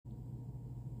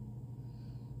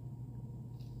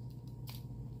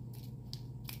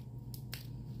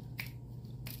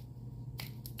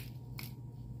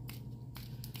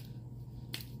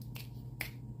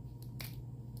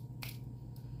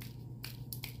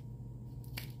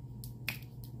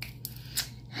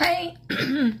Hey,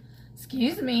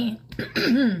 excuse me,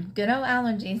 good old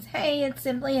allergies. Hey, it's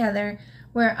Simply Heather,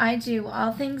 where I do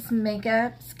all things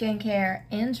makeup, skincare,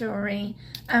 and jewelry.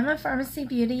 I'm a pharmacy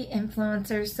beauty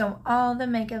influencer, so all the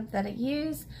makeup that I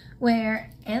use,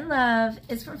 wear, and love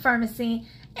is from pharmacy.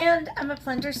 And I'm a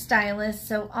Plunder stylist,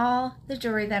 so all the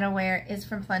jewelry that I wear is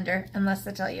from Plunder, unless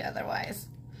I tell you otherwise.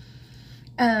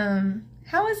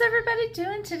 How is everybody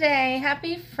doing today?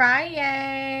 Happy Friday!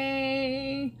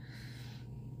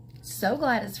 So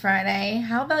glad it's Friday.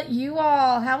 How about you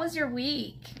all? How was your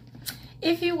week?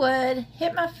 If you would,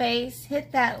 hit my face,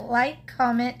 hit that like,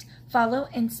 comment, follow,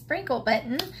 and sprinkle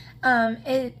button.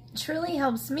 It truly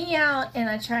helps me out, and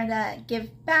I try to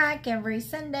give back every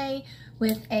Sunday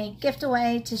with a gift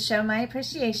away to show my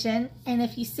appreciation. And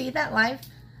if you see that live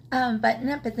button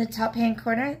up in the top hand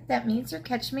corner, that means you're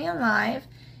catching me on live.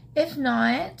 If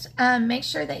not, make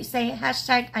sure that you say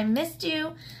hashtag I missed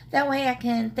you. That way I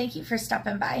can thank you for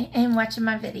stopping by and watching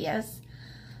my videos.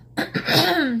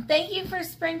 Thank you for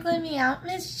sprinkling me out,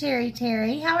 Miss Cherry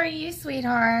Terry. How are you,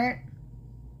 sweetheart?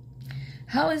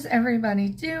 How is everybody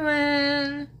doing?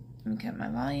 Let me cut my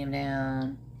volume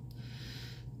down.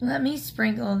 Let me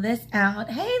sprinkle this out.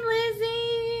 Hey,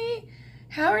 Lizzie.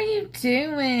 How are you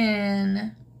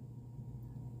doing?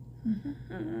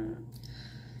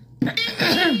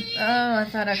 Oh, I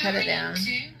thought I cut it down.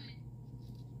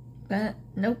 But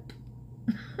nope.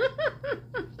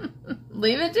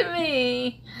 Leave it to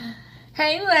me.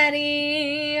 Hey,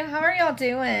 Letty. How are y'all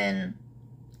doing?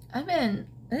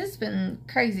 It's been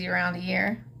crazy around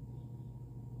here.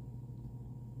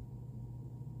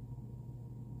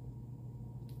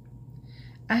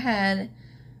 I had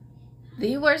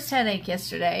the worst headache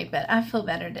yesterday, but I feel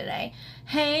better today.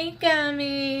 Hey,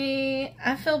 Gummy.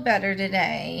 I feel better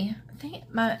today. I think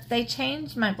they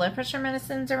changed my blood pressure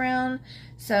medicines around,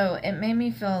 so it made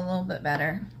me feel a little bit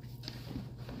better.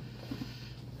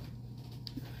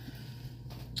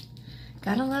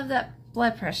 Gotta love that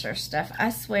blood pressure stuff.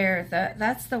 I swear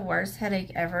that's the worst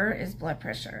headache ever is blood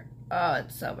pressure. Oh,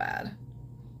 it's so bad.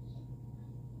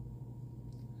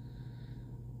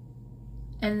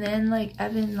 And then, like,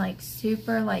 I've been, like,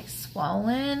 super, like,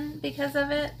 swollen because of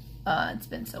it. Oh, it's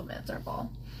been so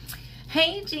miserable.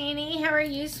 Hey, Jeannie. How are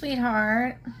you,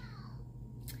 sweetheart?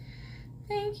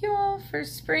 Thank you all for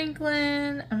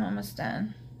sprinkling. I'm almost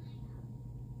done.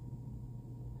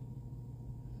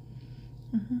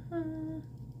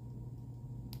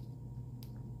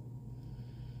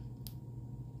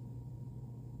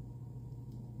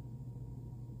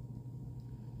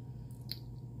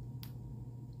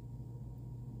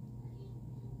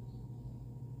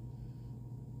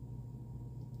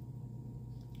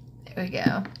 There we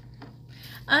go.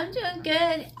 I'm doing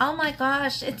good. Oh my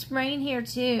gosh, it's rain here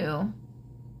too.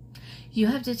 You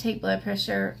have to take blood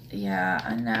pressure. Yeah,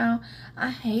 I know.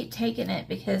 I hate taking it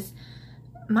because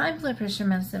my blood pressure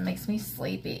medicine makes me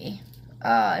sleepy.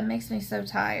 Oh, it makes me so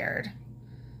tired.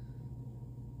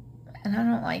 And I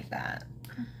don't like that.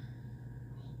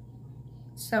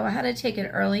 So I had to take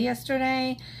it early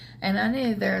yesterday. And I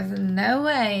knew there's no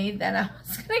way that I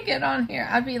was going to get on here.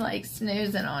 I'd be like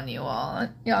snoozing on you all.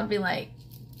 Y'all would be like,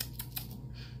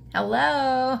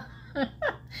 hello.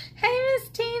 Hey, Miss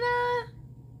Tina.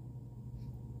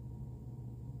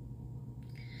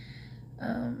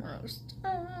 Almost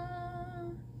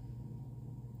done.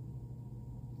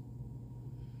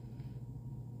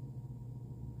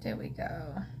 There we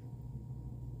go.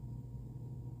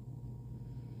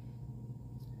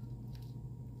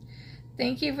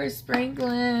 Thank you for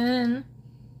sprinkling.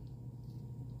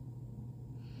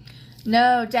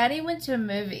 No, Daddy went to a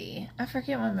movie. I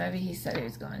forget what movie he said he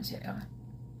was going to.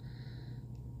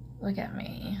 Look at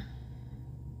me.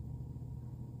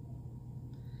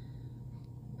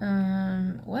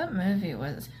 What movie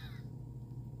was...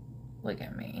 Look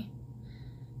at me.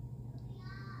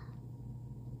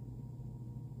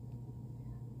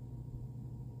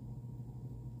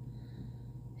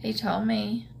 He told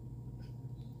me.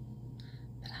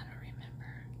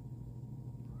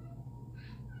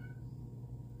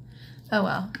 Oh,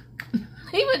 well.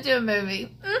 He went to a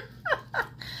movie.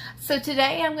 So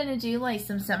today I'm going to do like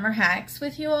some summer hacks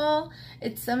with you all.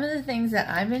 It's some of the things that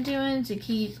I've been doing to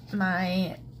keep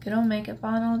my good old makeup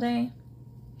on all day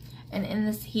and in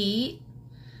this heat.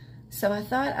 So I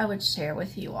thought I would share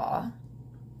with you all.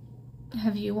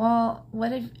 Have you all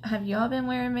been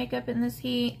wearing makeup in this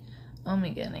heat? Oh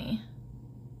my goodness.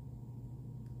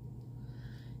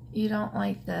 You don't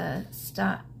like the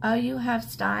stuff. Oh, you have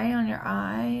sty on your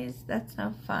eyes? That's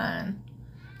no fun.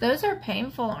 Those are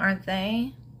painful, aren't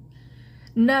they?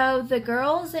 No, the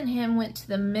girls and him went to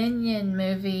the Minion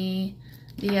movie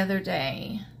the other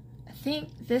day. I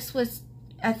think this was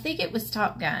I think it was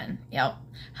Top Gun. Yep.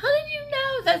 How did you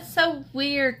know? That's so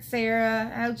weird,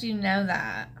 Sarah. How'd you know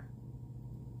that?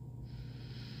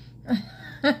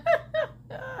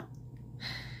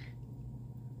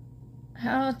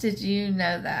 How did you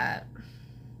know that?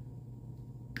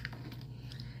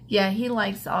 Yeah, he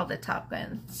likes all the Top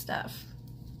Gun stuff.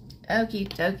 Okie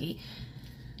dokie.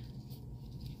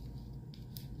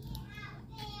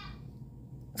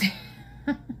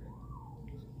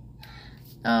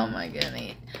 Oh my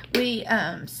goodness.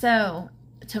 So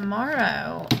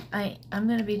tomorrow I'm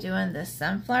gonna be doing the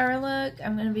sunflower look.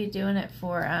 I'm gonna be doing it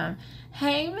for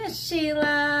hey Miss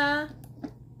Sheila.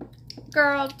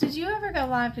 Girl, did you ever go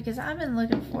live? Because I've been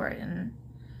looking for it, and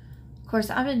of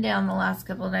course I've been down the last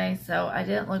couple of days, so I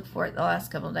didn't look for it the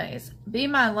last couple of days. Be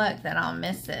my luck that I'll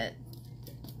miss it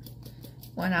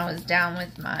when I was down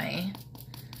with my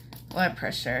blood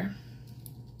pressure.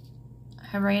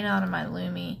 I ran out of my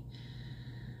Lumi.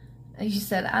 You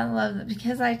said, I love it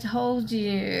because I told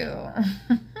you.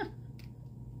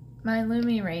 My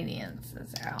Lumi Radiance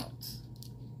is out.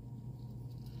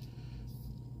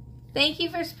 Thank you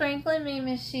for sprinkling me,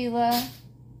 Miss Sheila.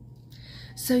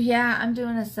 So yeah, I'm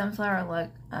doing a sunflower look.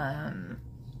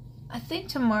 I think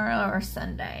tomorrow or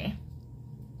Sunday.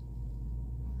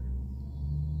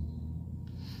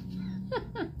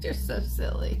 You're so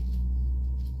silly.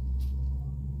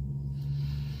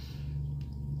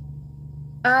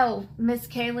 Oh, Miss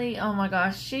Kaylee, oh my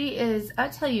gosh, she is, I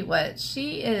tell you what,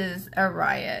 she is a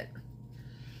riot.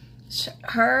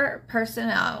 Her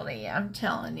personality, I'm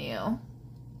telling you.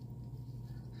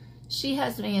 She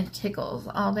has me in tickles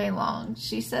all day long.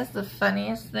 She says the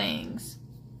funniest things.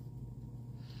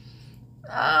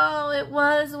 Oh, it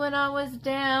was when I was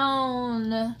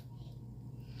down.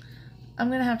 I'm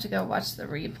going to have to go watch the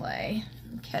replay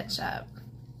and catch up.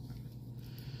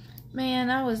 Man,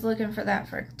 I was looking for that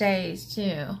for days,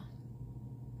 too.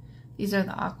 These are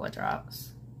the Aqua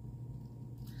Drops.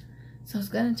 So I was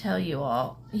going to tell you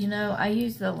all, you know, I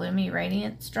use the Lumi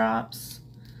Radiance Drops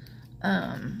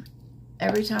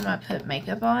every time I put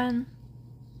makeup on,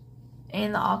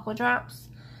 and the Aqua Drops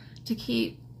to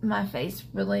keep my face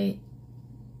really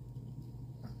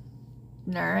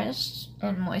nourished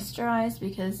and moisturized,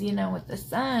 because, you know, with the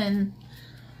sun,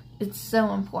 it's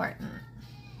so important.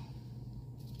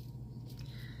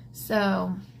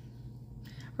 So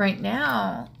right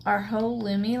now, our whole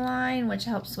Lumi line, which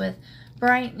helps with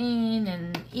brightening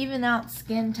and even out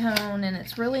skin tone, and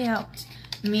it's really helped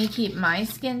me keep my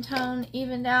skin tone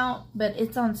evened out, but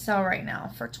it's on sale right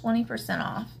now for 20%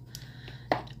 off,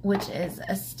 which is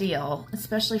a steal,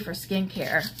 especially for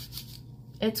skincare.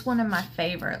 It's one of my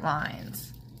favorite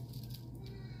lines.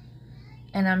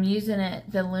 And I'm using it,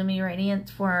 the Lumi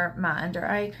Radiance, for my under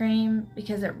eye cream,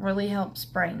 because it really helps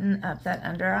brighten up that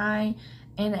under eye,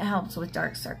 and it helps with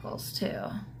dark circles too.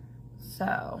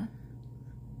 So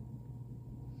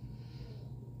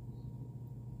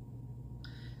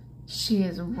she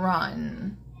is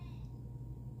run.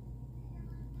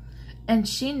 And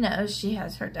she knows she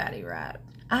has her daddy wrapped.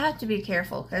 I have to be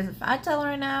careful, because if I tell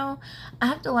her no, I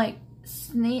have to like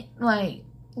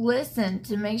listen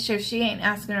to make sure she ain't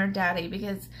asking her daddy,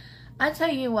 because I tell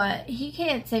you what, he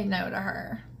can't say no to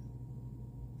her.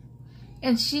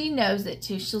 And she knows it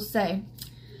too. She'll say,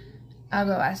 I'll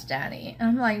go ask daddy. And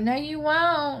I'm like, no, you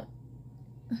won't.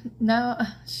 No,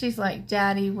 she's like,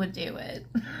 daddy would do it.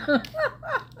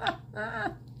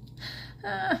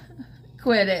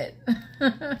 Quit it.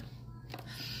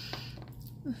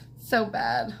 So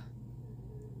bad.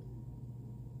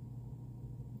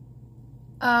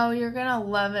 Oh, you're gonna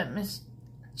love it, Miss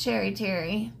Cherry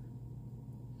Terry.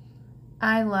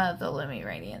 I love the Lumi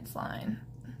Radiance line.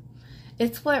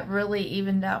 It's what really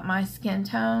evened out my skin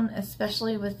tone,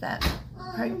 especially with that.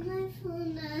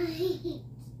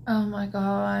 Oh my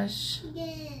gosh.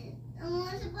 Yes. I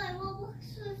want to play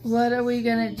Roblox with What are we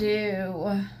gonna Sissy.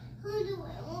 do? Who do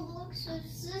I Roblox with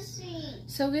Sissy?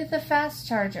 So get the fast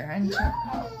charger and No.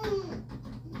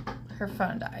 her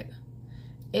phone died.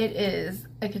 It is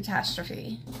a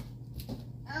catastrophe.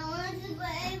 I want to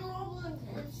play Roblox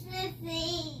with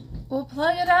Sissy. We'll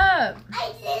plug it up.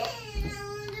 I didn't. I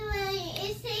want to play.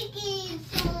 It's taking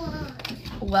so long.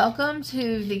 Welcome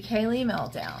to the Kaylee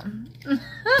meltdown.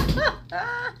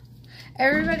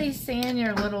 Everybody's seeing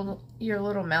your little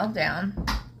meltdown.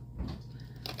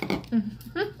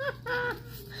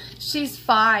 She's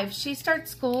 5. She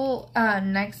starts school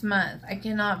next month. I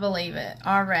cannot believe it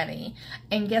already.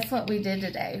 And guess what we did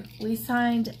today? We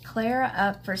signed Clara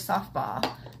up for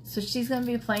softball. So she's going to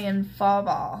be playing fall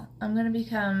ball. I'm going to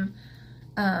become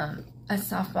a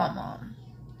softball mom.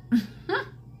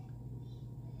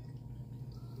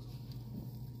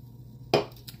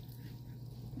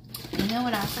 know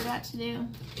what I forgot to do?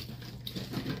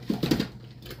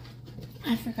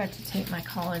 I forgot to take my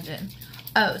collagen.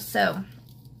 Oh, so,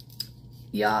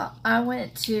 y'all, I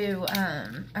went to,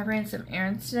 I ran some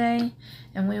errands today,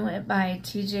 and we went by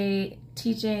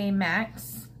TJ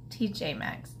Maxx.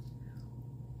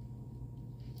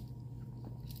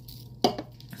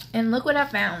 And look what I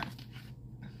found.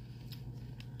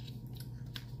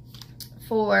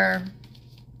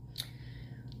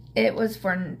 It was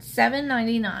for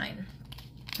 $7.99.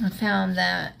 I found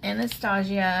the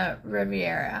Anastasia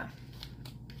Riviera.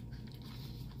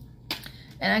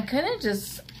 And I couldn't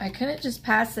just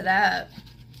pass it up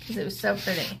because it was so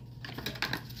pretty.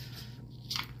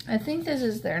 I think this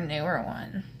is their newer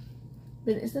one.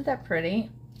 But isn't that pretty?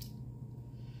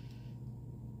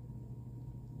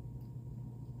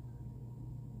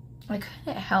 I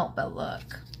couldn't help but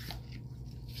look.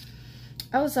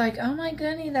 I was like, oh my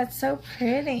goodness, that's so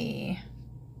pretty.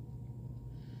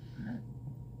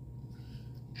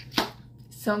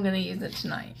 So I'm going to use it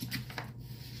tonight.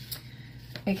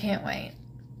 I can't wait.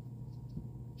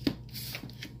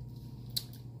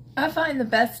 I find the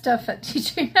best stuff at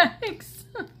TJ Maxx.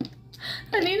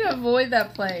 I need to avoid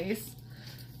that place.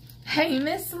 Hey,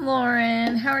 Miss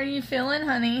Lauren, how are you feeling,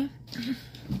 honey?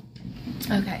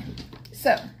 Okay,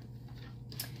 so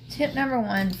tip number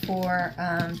 1 for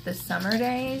the summer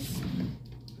days.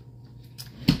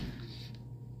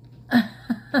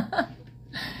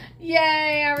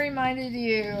 Yay, I reminded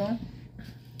you.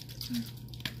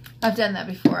 I've done that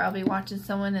before. I'll be watching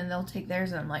someone and they'll take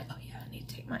theirs and I'm like, oh yeah, I need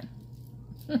to take mine.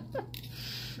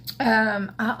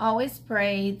 I always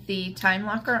spray the time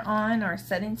locker on, or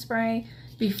setting spray,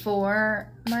 before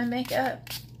my makeup.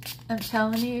 I'm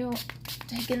telling you,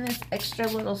 taking this extra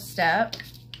little step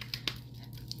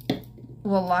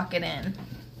will lock it in.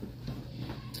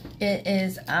 It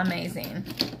is amazing.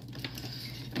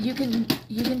 You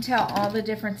can tell all the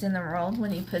difference in the world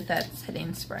when you put that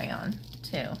setting spray on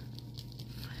too.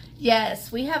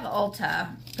 Yes, we have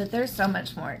Ulta, but they're so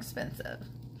much more expensive.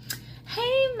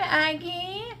 Hey,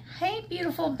 Maggie. Hey,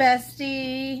 beautiful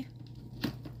bestie.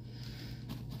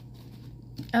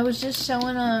 I was just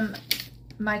showing them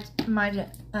my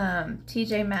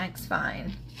TJ Maxx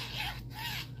find.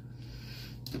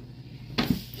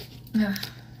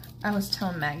 I was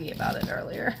telling Maggie about it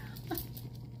earlier.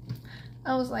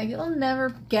 I was like, you'll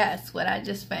never guess what I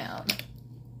just found.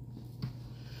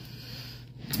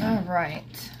 All right.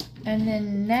 And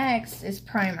then next is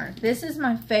primer. This is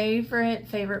my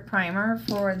favorite primer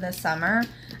for the summer.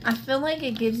 I feel like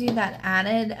it gives you that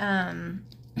added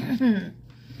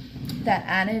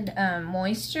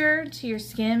moisture to your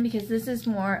skin, because this is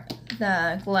more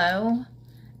the Glow,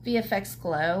 VFX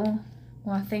Glow.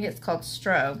 Well, I think it's called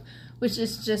Strobe, which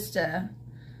is just a,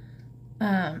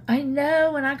 I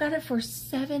know, and I got it for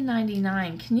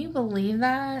 $7.99. Can you believe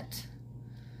that?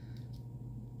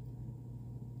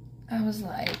 I was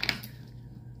like,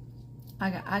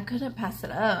 I couldn't pass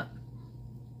it up.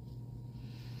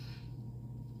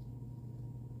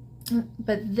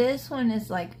 But this one is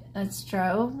like a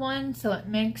strobe one, so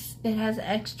it has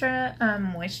extra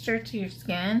moisture to your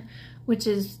skin, which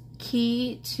is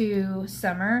key to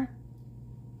summer.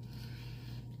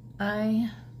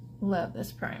 I love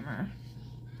this primer.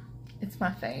 It's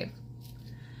my fave.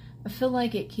 I feel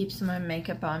like it keeps my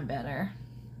makeup on better.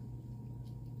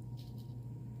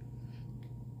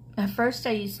 At first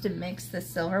I used to mix the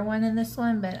silver one and this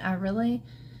one, but I really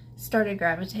started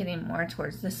gravitating more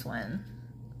towards this one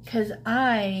because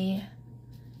I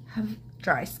have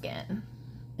dry skin.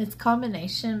 It's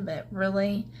combination, but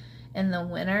really in the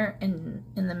winter and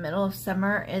in the middle of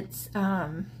summer, it's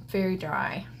very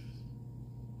dry.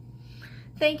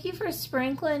 Thank you for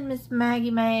sprinkling, Miss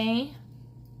Maggie May.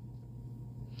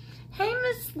 Hey,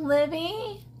 Miss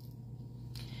Libby.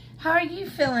 How are you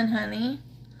feeling, honey?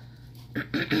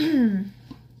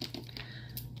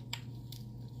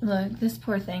 Look, this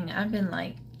poor thing, I've been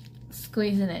like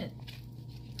squeezing it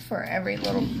for every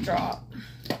little drop.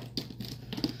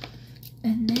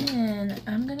 And then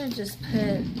I'm gonna just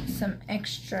put some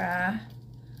extra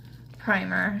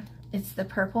primer. It's the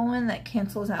purple one that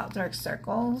cancels out dark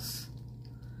circles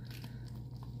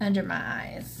under my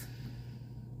eyes.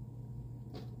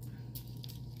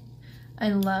 I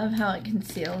love how it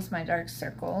conceals my dark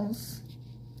circles.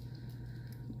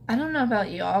 I don't know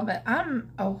about y'all, but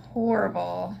I'm a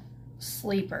horrible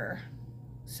sleeper.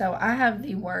 So I have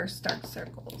the worst dark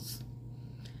circles.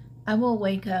 I will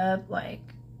wake up like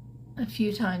a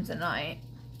few times a night.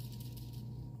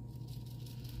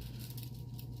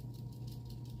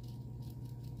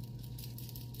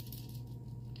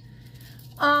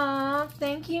 Aw,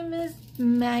 thank you, Miss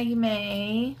Maggie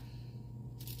May.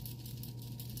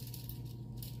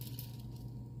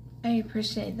 I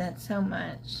appreciate that so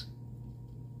much.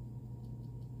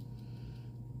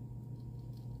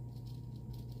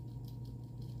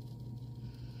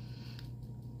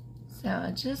 So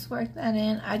I just worked that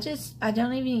in. I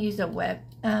don't even use a wet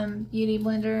beauty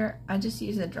blender. I just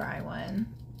use a dry one.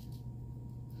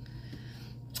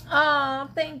 Oh,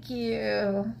 thank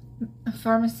you.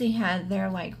 Pharmacy had their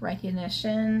like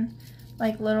recognition,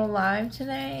 like little live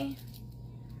today.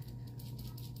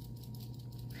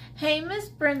 Hey, Miss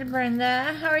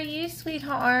Brenda, how are you,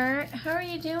 sweetheart? How are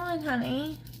you doing,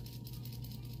 honey?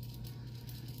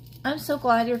 I'm so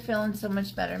glad you're feeling so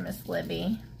much better, Miss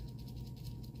Libby.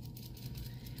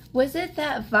 Was it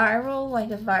that viral,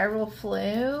 like a viral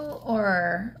flu,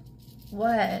 or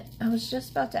what? I was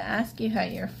just about to ask you how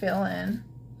you're feeling.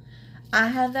 I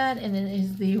had that, and it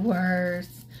is the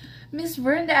worst. Miss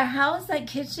Brenda, how's that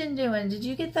kitchen doing? Did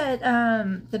you get that,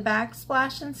 the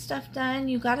backsplash and stuff done?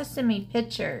 You gotta send me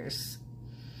pictures.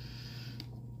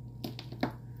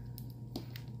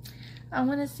 I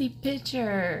want to see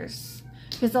pictures.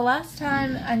 Because the last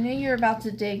time, I knew you were about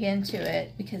to dig into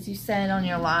it, because you said on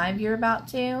your live you're about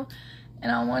to. And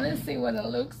I want to see what it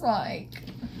looks like.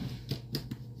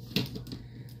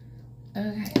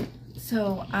 Okay.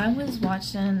 So, I was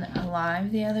watching a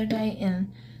live the other day,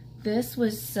 and this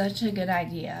was such a good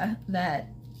idea that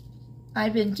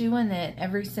I've been doing it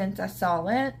ever since I saw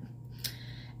it.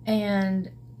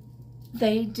 And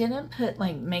they didn't put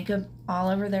like makeup all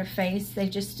over their face. They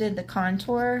just did the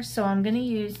contour. So I'm going to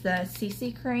use the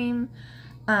CC cream.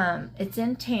 It's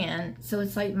in tan, so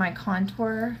it's like my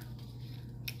contour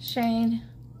shade.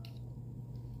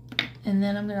 And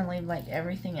then I'm going to leave like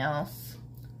everything else.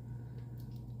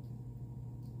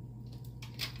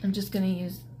 I'm just going to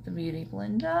use the Beauty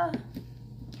Blender.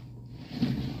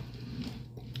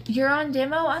 You're on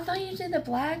demo? I thought you did the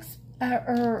blacks,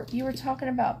 or you were talking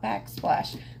about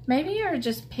backsplash. Maybe you're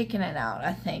just picking it out,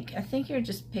 I think. I think you're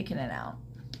just picking it out.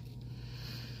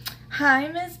 Hi,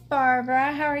 Miss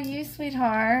Barbara. How are you,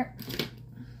 sweetheart?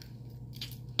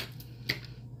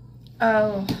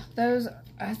 Oh, those,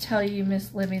 I tell you,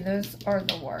 Miss Libby, those are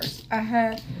the worst. I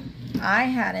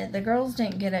had it. The girls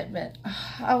didn't get it, but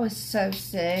I was so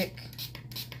sick.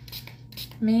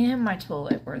 Me and my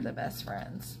tulip were the best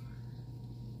friends.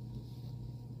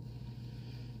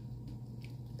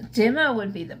 Demo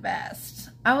would be the best.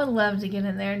 I would love to get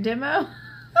in there and demo. I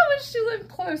wish you lived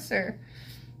closer.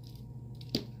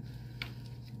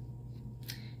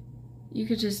 You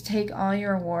could just take all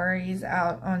your worries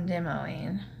out on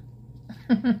demoing.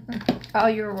 All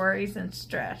your worries and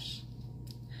stress.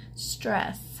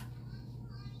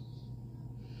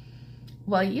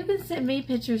 Well, you can send me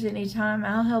pictures anytime.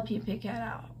 I'll help you pick it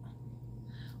out.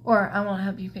 Or I won't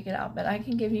help you pick it out, but I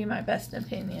can give you my best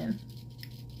opinion.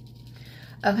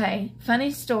 Okay, funny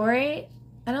story.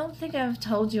 I don't think I've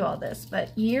told you all this,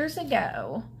 but years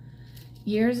ago,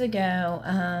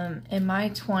 in my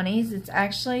 20s, it's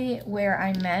actually where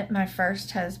I met my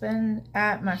first husband,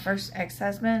 my first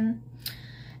ex-husband.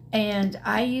 And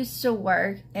I used to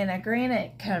work in a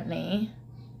granite company,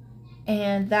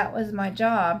 and that was my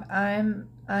job.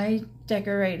 I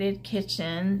decorated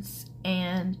kitchens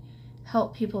and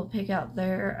helped people pick out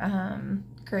their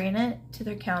granite to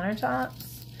their countertops,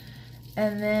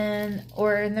 and then,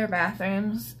 or in their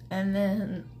bathrooms, and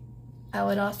then I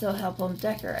would also help them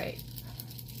decorate,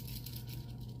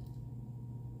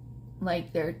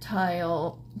 like their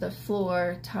tile, the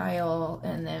floor tile,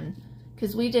 and then,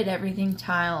 because we did everything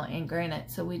tile and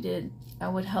granite, so I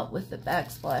would help with the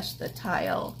backsplash, the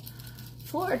tile,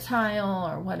 floor tile,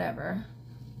 or whatever.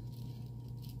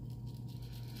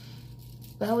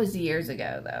 That was years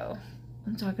ago, though.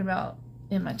 I'm talking about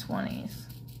in my 20s.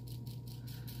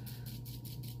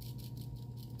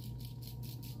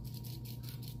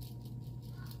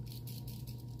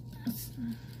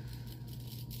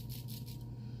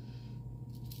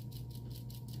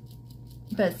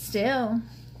 But still,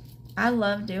 I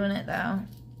love doing it, though.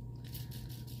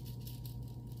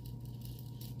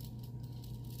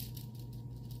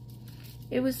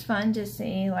 It was fun to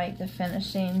see, like, the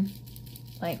finishing,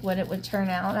 like, what it would turn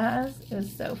out as. It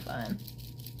was so fun.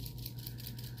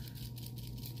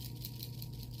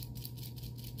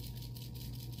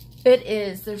 It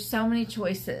is. There's so many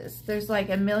choices. There's, like,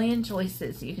 a million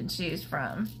choices you can choose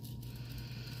from.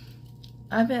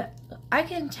 I bet, I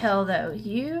can tell, though,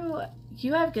 you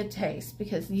have good taste,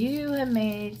 because you have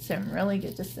made some really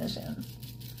good decisions.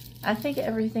 I think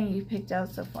everything you picked out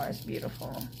so far is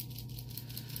beautiful.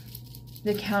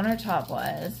 The countertop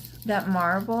was. That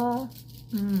marble.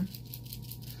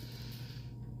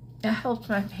 I helped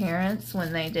my parents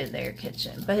when they did their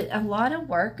kitchen. But a lot of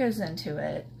work goes into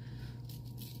it.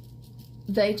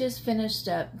 they just finished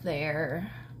up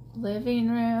their living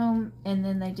room, and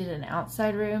then they did an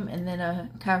outside room, and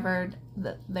then covered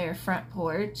their front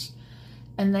porch.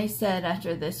 And they said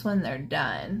after this one they're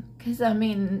done, because I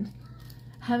mean,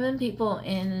 having people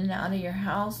in and out of your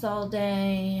house all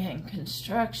day, and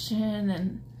construction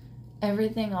and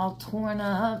everything all torn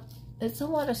up, it's a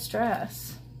lot of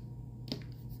stress.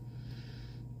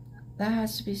 That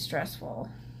has to be stressful.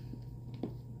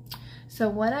 So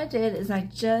what I did is I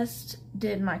just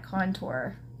did my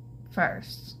contour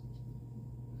first.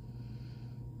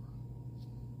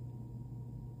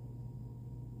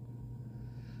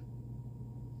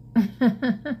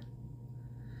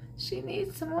 She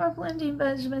needs some more blending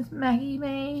buds, Miss Maggie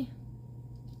May.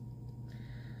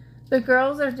 The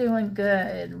girls are doing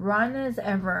good. Rotten as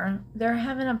ever. They're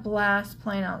having a blast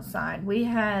playing outside. We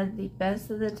had the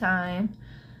best of the time.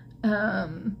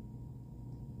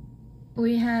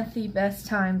 We had the best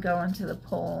time going to the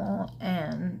pool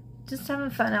and just having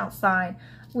fun outside.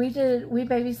 We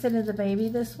babysitted the baby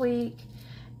this week,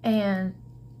 and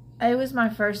it was my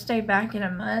first day back in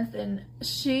a month, and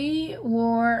she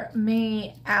wore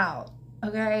me out,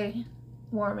 okay?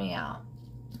 Wore me out.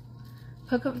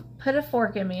 Put a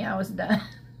fork in me, I was done.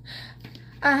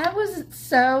 I was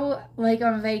so, like,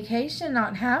 on vacation,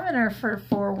 not having her for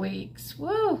 4 weeks.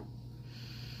 Woo!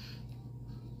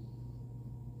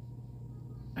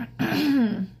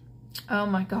 Oh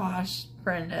my gosh,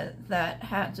 Brenda, that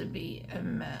had to be a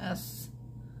mess.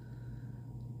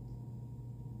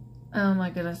 Oh my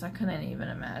goodness, I couldn't even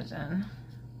imagine.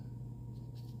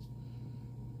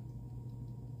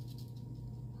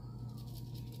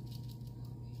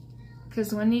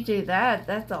 Because when you do that,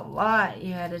 that's a lot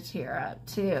you had to tear up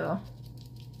too.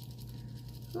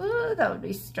 Ooh, that would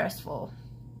be stressful.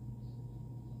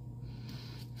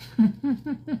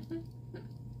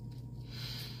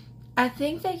 I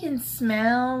think they can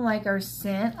smell like our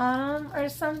scent on them or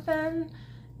something,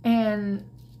 and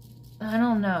I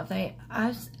don't know.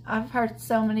 I've heard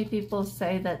so many people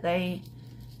say that they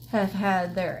have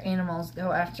had their animals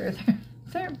go after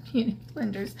their beauty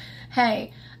blenders.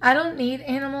 Hey, I don't need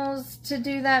animals to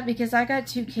do that because I got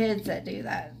 2 kids that do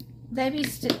that.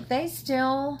 They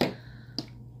steal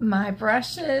my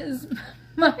brushes,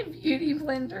 my beauty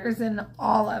blenders, and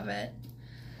all of it.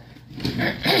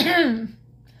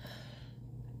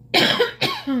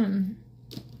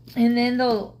 And then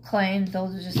they'll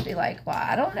just be like, well,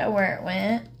 I don't know where it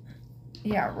went.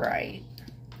 Yeah, right.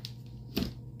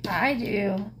 I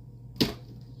do.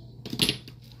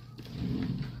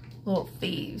 Little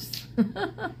thieves.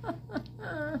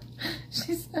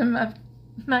 She said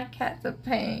my cat's a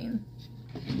pain.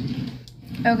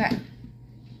 Okay.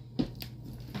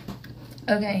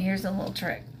 Okay, here's a little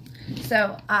trick.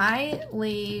 So I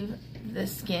leave the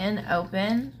skin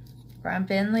open. Or I've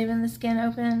been leaving the skin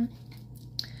open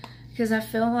because I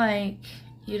feel like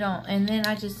you don't, and then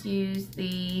I just use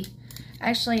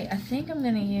actually I think I'm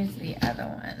going to use the other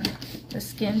one, the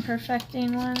skin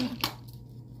perfecting one.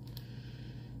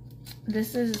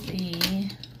 This is the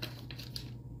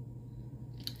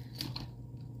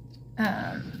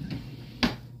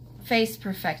face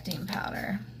perfecting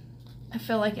powder. I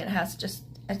feel like it has just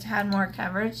a tad more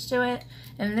coverage to it,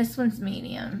 and this one's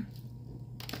medium.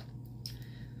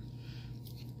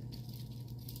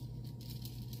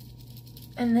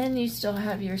 And then you still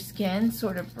have your skin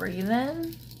sort of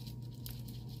breathing,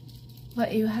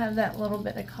 but you have that little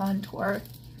bit of contour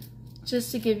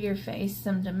just to give your face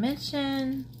some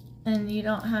dimension, and you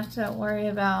don't have to worry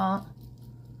about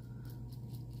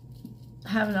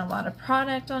having a lot of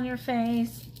product on your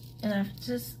face. And I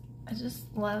just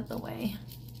love the way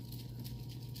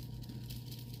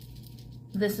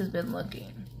this has been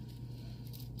looking.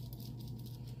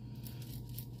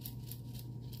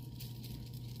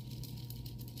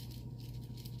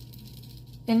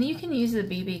 And you can use a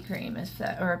BB cream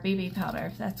or a BB powder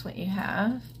if that's what you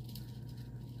have.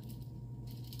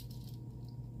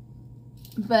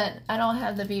 But I don't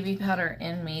have the BB powder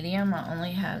in medium. I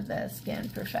only have the skin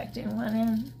perfecting one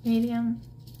in medium.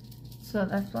 So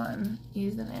that's why I'm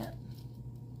using it.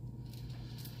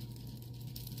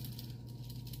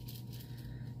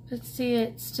 But see,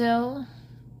 it still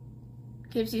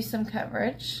gives you some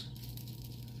coverage.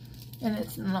 And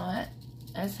it's not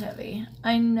as heavy.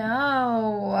 I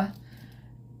know.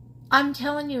 I'm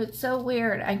telling you, it's so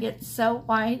weird. I get so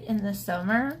white in the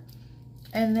summer,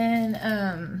 and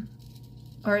then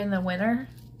or in the winter,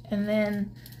 and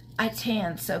then I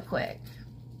tan so quick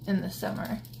in the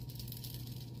summer.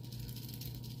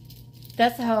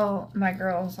 That's how my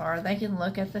girls are. They can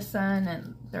look at the sun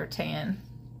and they're tan.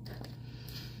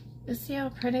 You see how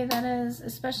pretty that is?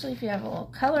 Especially if you have a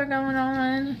little color going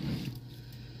on.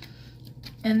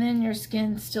 And then your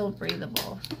skin's still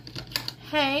breathable.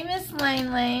 Hey, Miss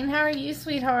Lane Lane. How are you,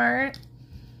 sweetheart?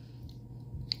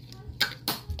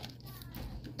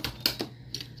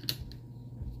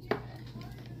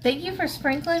 Thank you for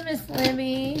sprinkling, Miss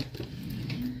Libby.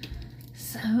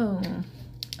 So,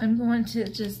 I'm going to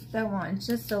just throw on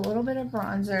just a little bit of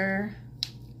bronzer.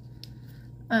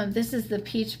 This is the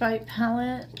Peach Bite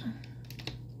palette.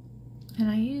 And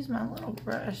I use my little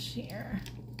brush here.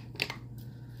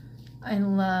 I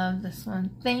love this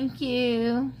one. Thank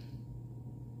you.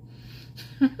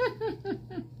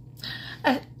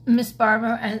 Miss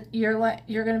Barbara, you're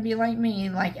going to be like me.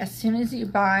 Like, as soon as you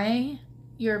buy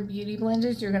your beauty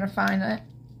blenders, you're going to find it.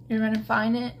 You're going to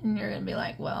find it and you're going to be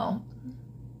like, well,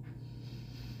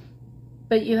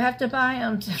 but you have to buy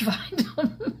them to find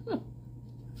them.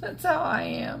 That's how I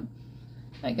am.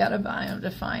 I got to buy them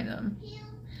to find them.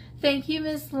 Thank you,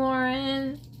 Miss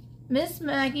Lauren. Miss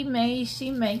Maggie May,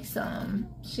 she makes them.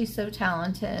 She's so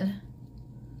talented.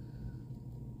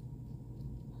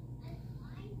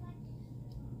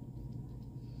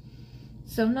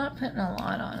 So I'm not putting a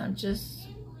lot on. I'm just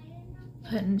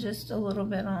putting just a little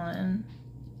bit on.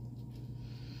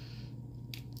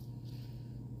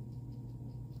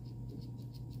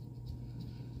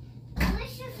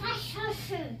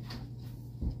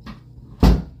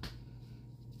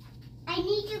 I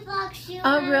need a box.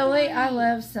 Oh, really? I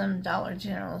love some Dollar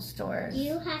General stores.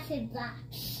 You have a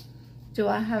box. Do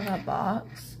I have a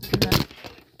box? No.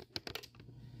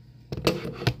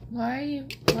 Why are you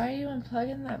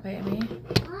unplugging that, baby?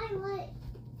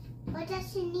 What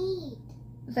does it need?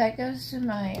 That goes to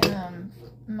my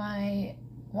my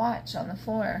watch on the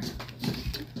floor.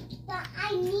 But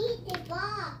I need the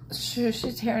box. Sure,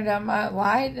 she's tearing down my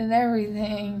light and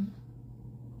everything.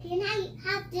 Can I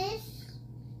have this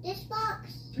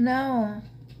box? No.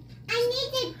 I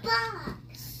need a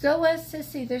box. Go with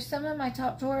Sissy. There's some in my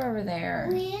top drawer over there.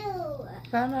 Will.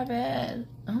 By my bed.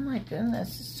 Oh my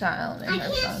goodness, this child and I her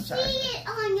phone can't see charger. it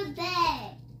on the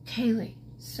bed. Kaylee,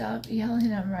 stop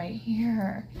yelling. I'm right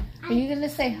here. Are you gonna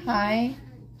say hi?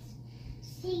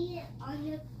 See it on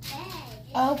the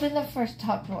bed. Open the first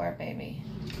top drawer, baby.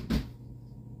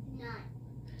 Not.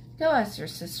 Go ask your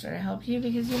sister to help you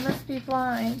because you must be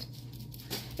blind.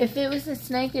 If it was a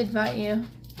snake, it'd bite you.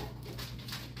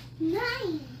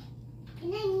 Nine.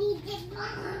 And I need the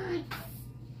box.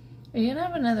 Are you gonna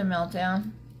have another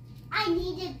meltdown? I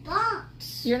need a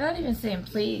box. You're not even saying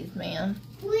please, ma'am.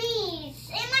 Please.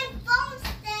 And my phone's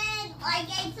dead, like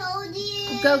I told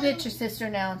you. Go get your sister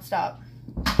now and stop.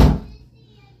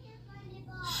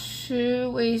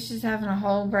 Shoo, she's having a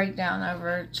whole breakdown over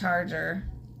a charger.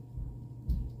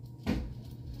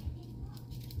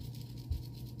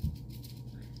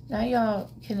 Now y'all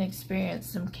can experience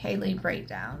some Kaylee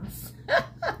breakdowns.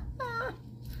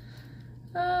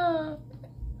 Oh,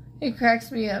 it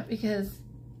cracks me up because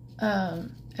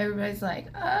everybody's like,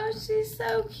 oh, she's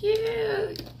so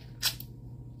cute.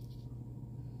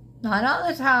 Not all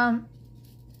the time.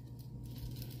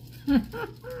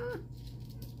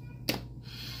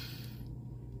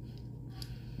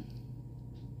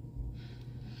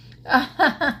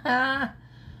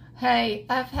 Hey,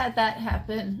 I've had that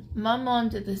happen. My mom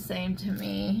did the same to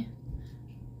me.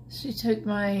 She took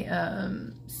my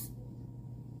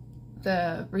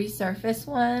the resurface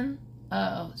one.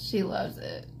 Oh, she loves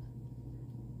it.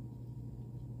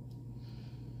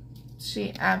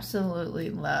 She absolutely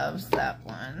loves that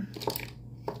one.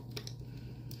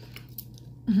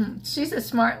 She's a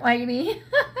smart lady.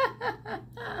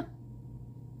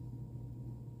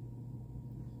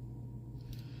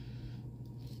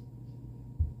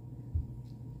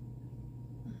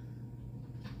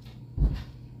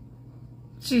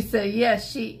 She said,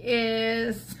 yes, she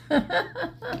is.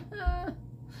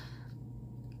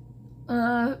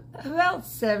 About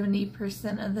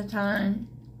 70% of the time.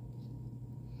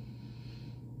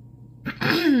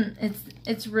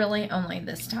 It's really only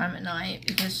this time of night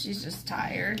because she's just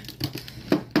tired.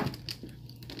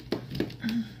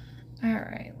 All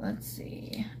right, let's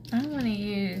see. I'm going to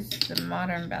use the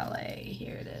Modern Ballet.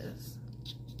 Here it is.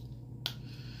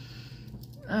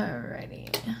 Alrighty.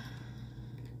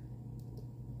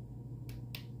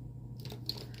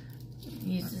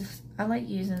 I like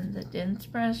using the dense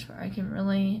brush where I can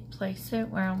really place it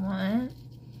where I want.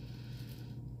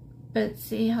 But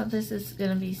see how this is going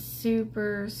to be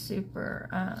super, super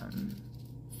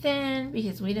thin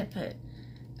because we didn't put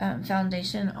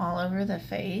foundation all over the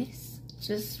face,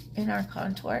 just in our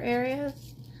contour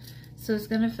areas. So it's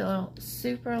going to feel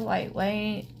super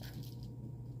lightweight.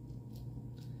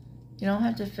 You don't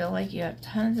have to feel like you have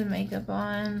tons of makeup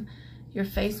on. Your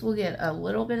face will get a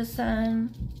little bit of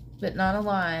sun, but not a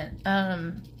lot.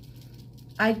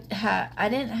 I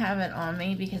didn't have it on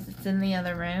me because it's in the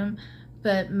other room,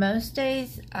 but most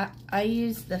days I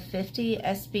use the 50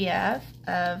 SPF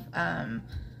of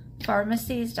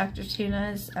Pharmacy's Dr.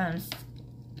 Tuna's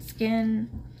skin,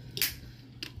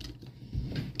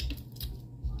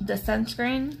 the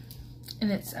sunscreen,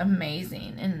 and it's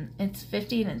amazing, and it's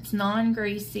 50 and it's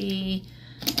non-greasy,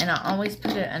 and I always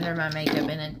put it under my makeup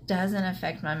and it doesn't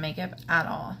affect my makeup at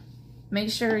all. Make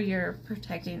sure you're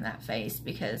protecting that face,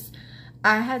 because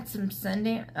I had some sun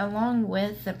damage, along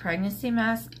with the pregnancy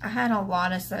mask, I had a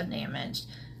lot of sun damage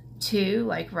too,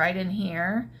 like right in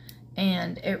here,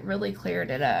 and it really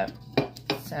cleared it up.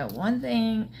 So one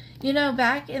thing, you know,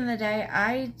 back in the day,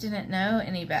 I didn't know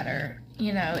any better.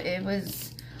 You know, it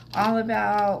was all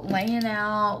about laying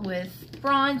out with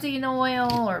bronzing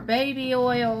oil or baby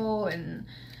oil and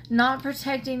not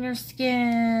protecting your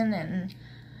skin, and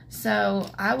so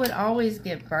I would always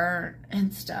get burnt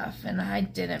and stuff, and I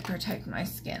didn't protect my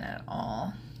skin at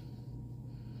all.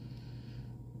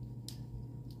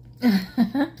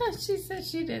 She said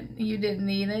you didn't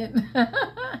need it.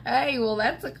 Hey, well,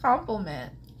 that's a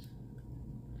compliment.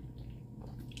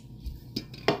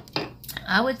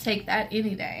 I would take that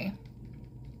any day.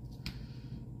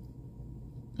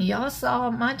 Y'all saw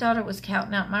my daughter was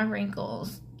counting out my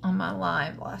wrinkles on my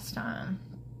live last time.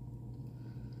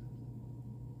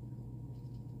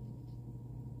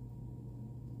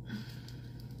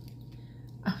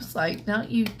 I was like, don't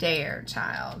you dare,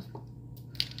 child.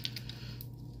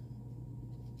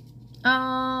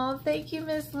 Oh, thank you,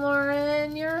 Miss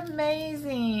Lauren. You're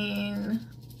amazing.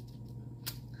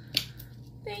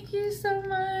 Thank you so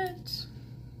much.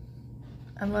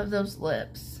 I love those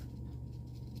lips.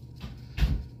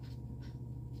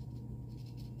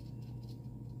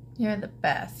 You're the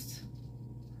best.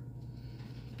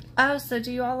 Oh, so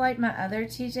do you all like my other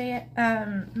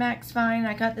TJ Maxx find?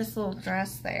 I got this little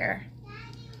dress there.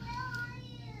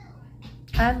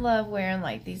 I love wearing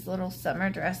like these little summer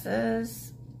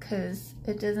dresses because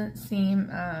it doesn't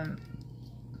seem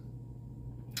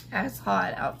as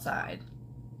hot outside.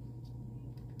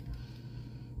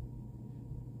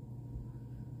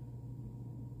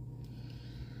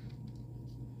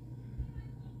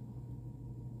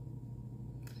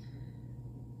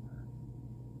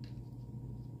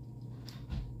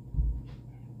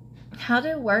 How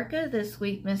did work go this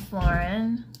week, Miss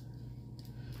Lauren?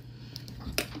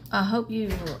 I hope you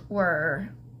were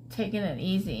taking it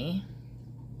easy.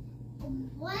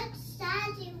 What's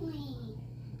Daddy doing?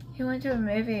 He went to a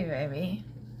movie, baby.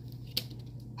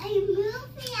 A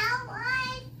movie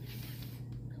outside?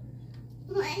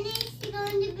 When is he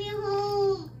going to be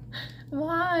home?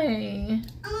 Why?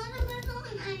 I want to be home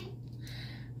tonight.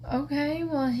 Okay,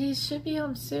 well, he should be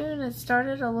home soon. It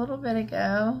started a little bit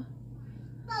ago.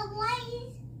 But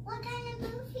what kind of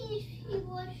movie is he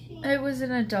watching? It was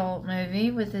an adult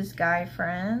movie with his guy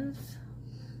friends.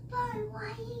 But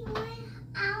why he went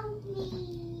out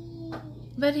me?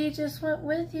 But he just went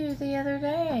with you the other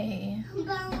day. But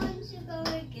I want to go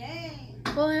again.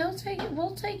 Well,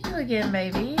 we'll take you again,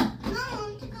 baby. No, I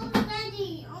want to go with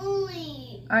Daddy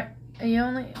only.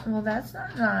 Well, that's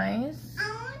not nice. I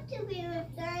want to be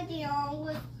with Daddy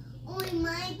on only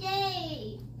my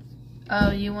day.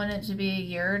 Oh, you want it to be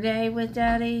your day with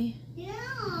Daddy? Yeah.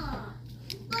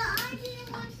 But I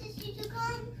didn't want Sissy to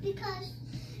come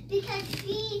because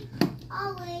she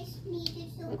always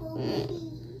needed to go with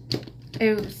me.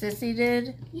 Oh, Sissy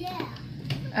did? Yeah.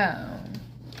 Oh.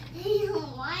 You know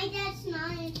why that's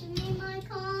not answering my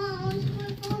calls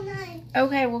for phone night.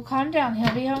 Okay, well, calm down.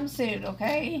 He'll be home soon,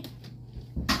 okay?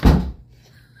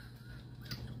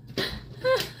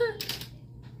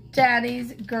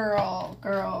 Daddy's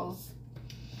girls.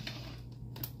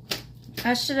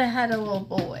 I should have had a little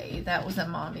boy. That was a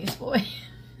mommy's boy.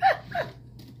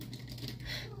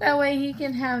 That way he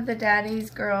can have the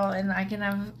daddy's girl and I can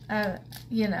have, a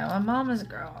mama's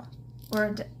girl.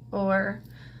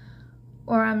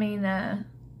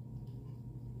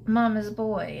 Mama's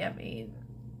boy. I mean,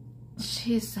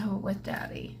 she's so with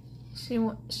daddy.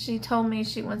 She told me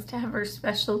she wants to have her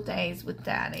special days with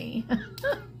daddy.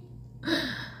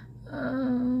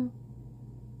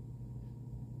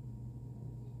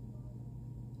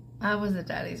 I was a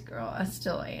daddy's girl. I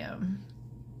still am.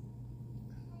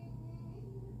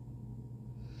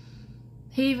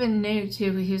 He even knew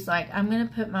too. He was like, I'm going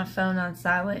to put my phone on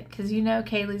silent because you know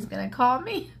Kaylee's going to call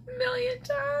me a million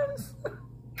times.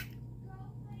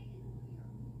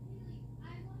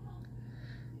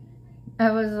 I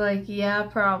was like, yeah,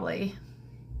 probably.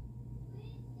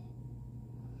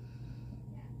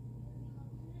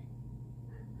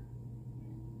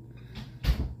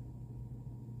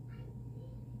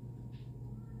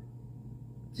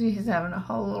 She's having a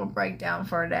whole little breakdown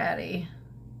for her daddy.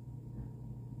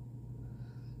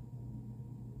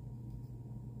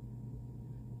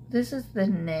 This is the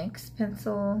NYX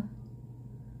pencil.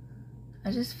 I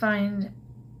just find,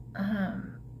 I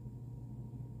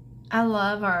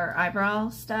love our eyebrow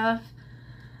stuff.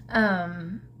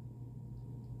 But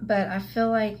I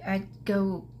feel like I'd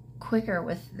go quicker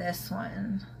with this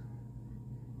one.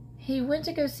 He went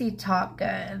to go see Top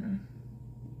Gun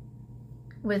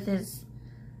with his,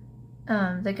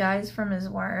 the guys from his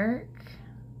work.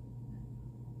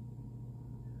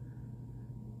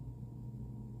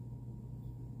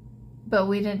 But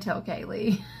we didn't tell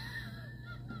Kaylee.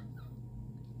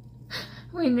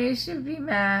 We knew she'd be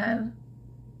mad.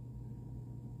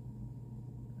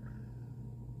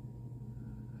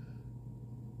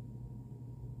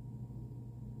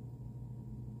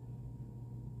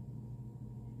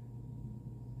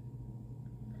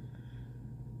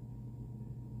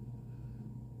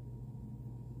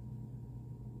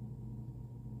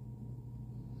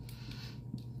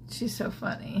 She's so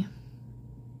funny.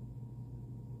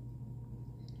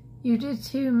 You did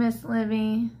too, Miss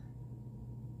Libby.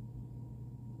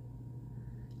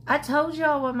 I told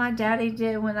y'all what my daddy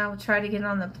did when I would try to get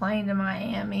on the plane to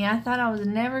Miami. I thought I was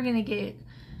never going to get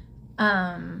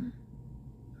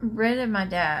rid of my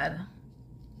dad.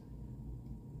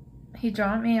 He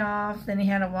dropped me off. Then he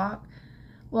had to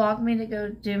walk me to go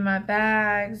do my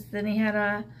bags. Then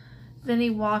he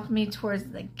walked me towards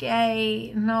the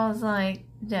gate. And I was like,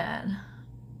 Dad,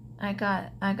 I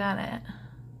got it.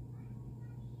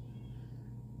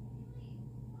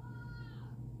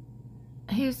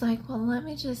 He was like, well, let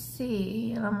me just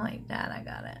see. And I'm like, Dad, I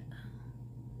got it.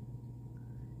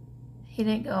 He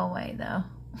didn't go away, though.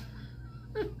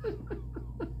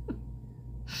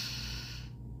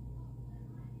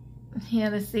 He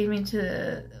had to see me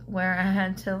to where I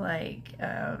had to, like,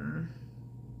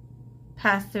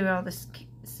 pass through all the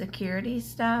security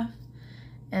stuff.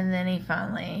 And then he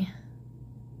finally...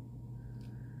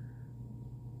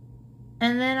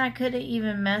 And then I couldn't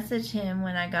even message him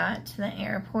when I got to the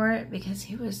airport because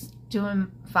he was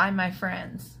doing Find My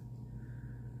Friends.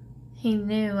 He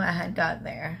knew I had got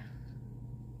there.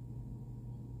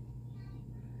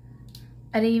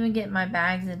 I didn't even get my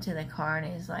bags into the car,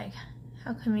 and he's like,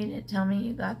 how come you didn't tell me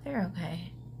you got there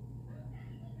okay?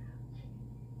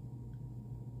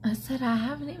 I said, I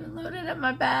haven't even loaded up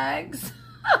my bags.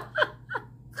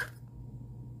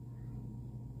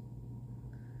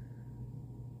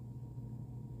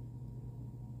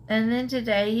 And then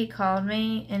today he called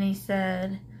me and he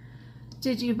said,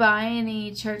 did you buy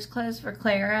any church clothes for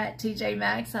Clara at TJ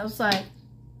Maxx? I was like,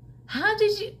 how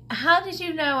did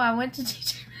you know I went to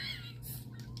TJ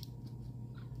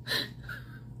Maxx?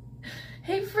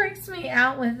 He freaks me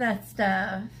out with that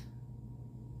stuff.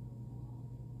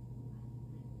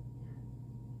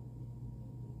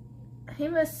 He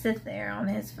must sit there on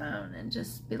his phone and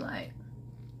just be like,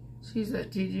 she's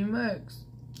at TJ Maxx.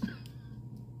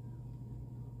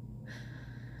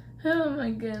 Oh my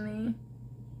goodness.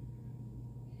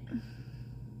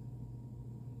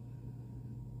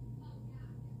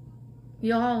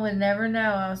 Y'all would never know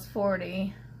I was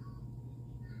 40.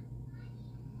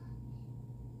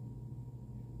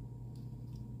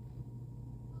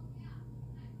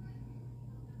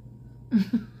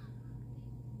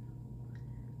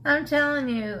 I'm telling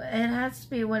you, it has to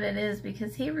be what it is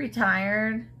because he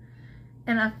retired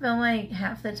and I feel like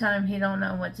half the time he don't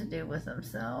know what to do with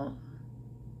himself.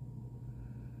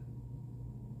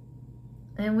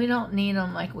 And we don't need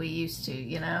them like we used to,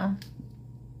 you know?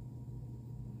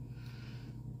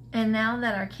 And now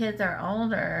that our kids are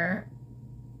older,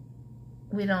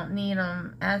 we don't need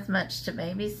them as much to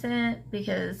babysit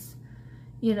because,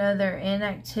 you know, they're in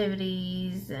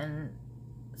activities and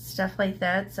stuff like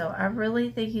that. So I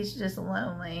really think he's just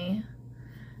lonely.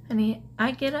 And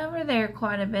I get over there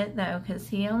quite a bit, though, because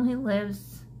he only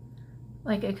lives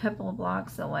like a couple of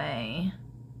blocks away.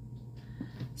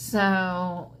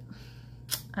 So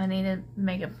I need to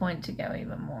make a point to go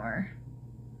even more.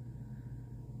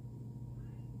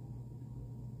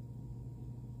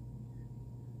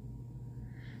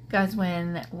 Guys,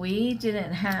 when Kaylee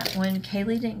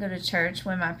didn't go to church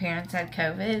when my parents had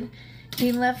COVID,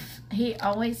 he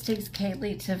always takes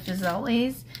Kaylee to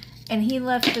Fazoli's, and he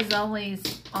left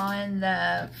Fazoli's on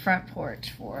the front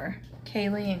porch for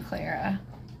Kaylee and Clara.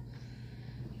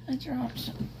 I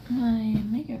dropped my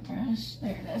makeup brush.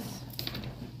 There it is.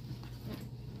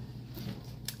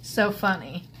 So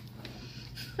funny.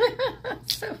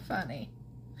 So funny.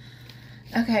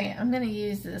 Okay, I'm going to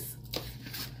use this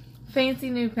fancy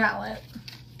new palette.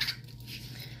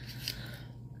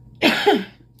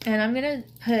 And I'm going to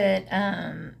put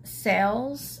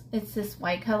Sails. It's this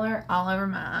white color all over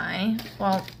my eye.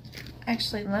 Well,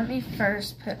 actually, let me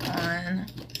first put on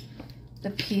the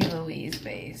P. Louise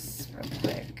base real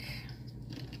quick.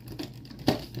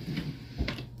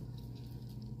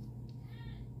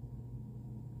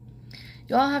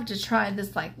 You all have to try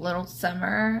this like little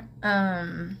summer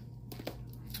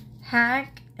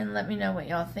hack and let me know what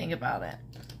y'all think about it.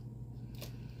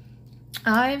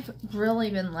 I've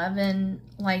really been loving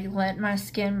like letting my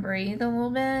skin breathe a little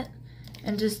bit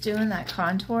and just doing that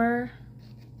contour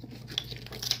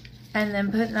and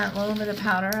then putting that little bit of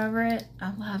powder over it.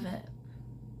 I love it.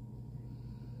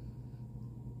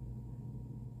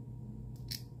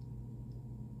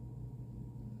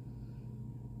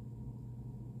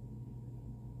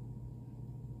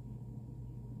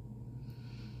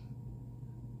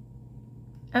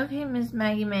 Okay, Miss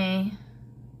Maggie May.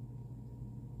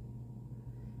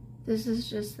 This is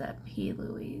just that P.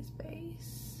 Louise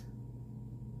base.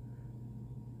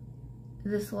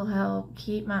 This will help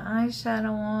keep my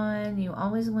eyeshadow on. You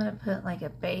always want to put like a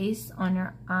base on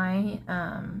your eye,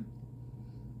 on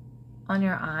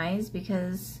your eyes,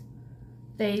 because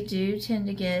they do tend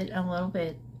to get a little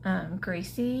bit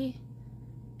greasy,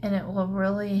 and it will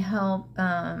really help.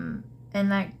 And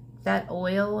that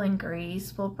oil and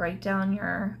grease will break down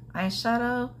your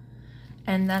eyeshadow,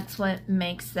 and that's what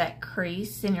makes that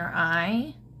crease in your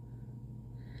eye.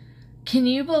 Can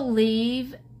you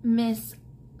believe, Miss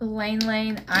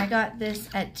Lane, I got this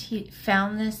at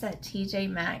found this at TJ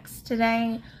Maxx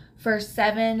today for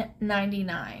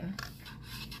 $7.99.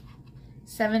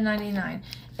 $7.99.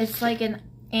 It's like an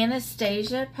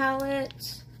Anastasia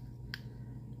palette.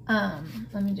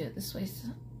 Let me do it this way.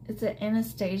 It's an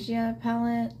Anastasia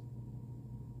palette,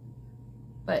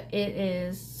 but it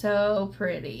is so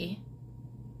pretty.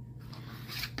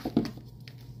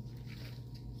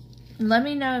 Let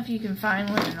me know if you can find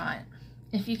one or not.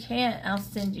 If you can't,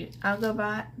 I'll go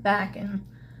back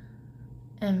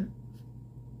and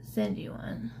send you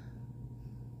one.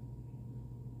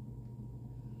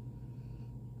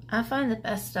 I find the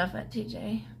best stuff at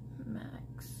TJ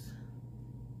Maxx.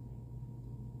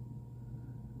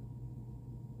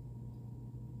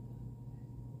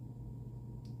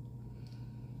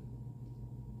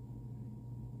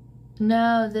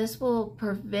 No, this will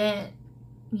prevent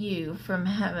you from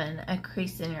having a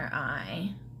crease in your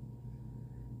eye.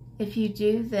 If you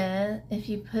do this, if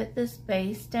you put this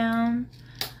base down,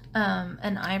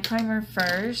 an eye primer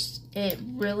first, it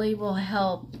really will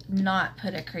help not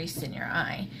put a crease in your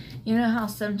eye. You know how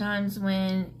sometimes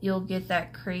when you'll get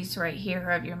that crease right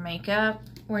here of your makeup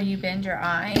where you bend your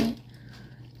eye?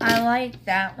 I like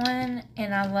that one,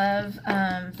 and I love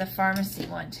the Pharmacy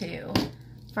one too.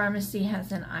 Pharmacy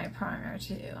has an eye primer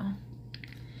too.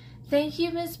 Thank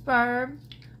you, Miss Barbara.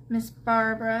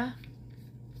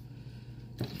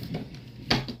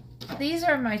 These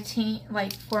are my team,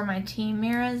 like for my team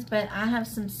mirrors, but I have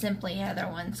some Simply Heather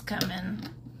ones coming.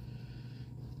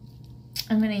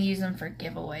 I'm going to use them for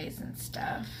giveaways and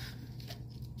stuff.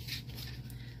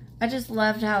 I just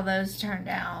loved how those turned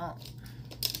out.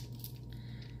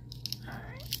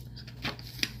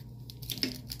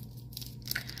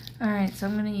 Alright, so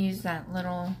I'm going to use that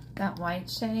white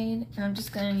shade, and I'm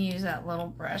just going to use that little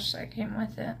brush that came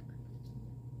with it.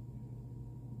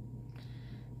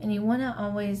 And you want to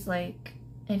always, like,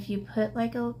 if you put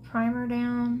like a primer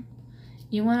down,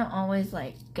 you want to always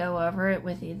like go over it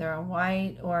with either a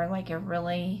white or like a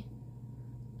really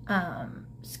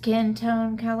skin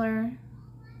tone color.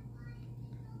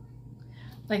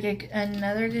 Like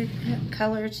another good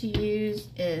color to use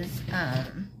is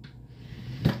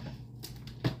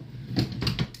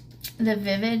the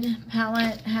Vivid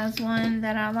palette has one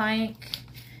that I like.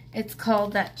 It's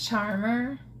called that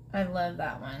Charmer. I love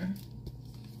that one.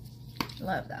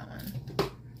 Love that one.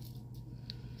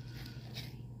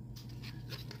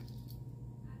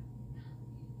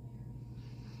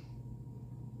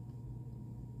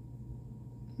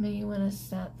 Maybe you want to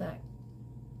set that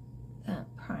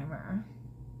primer.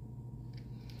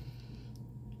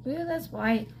 Ooh, that's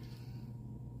white.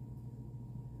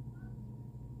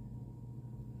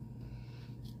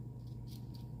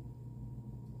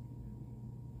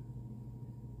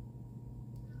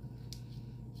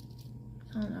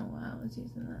 I don't know why I was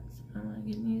using that. I'm going to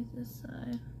use this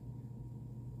side.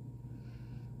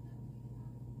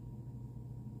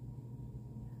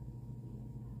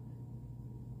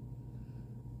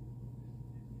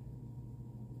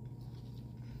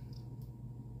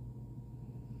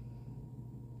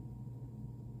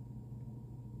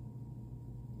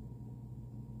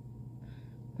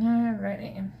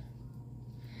 Alrighty.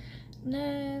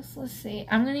 Next, let's see.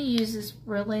 I'm going to use this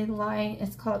really light,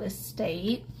 it's called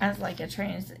Estate, as like a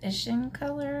transition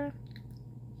color.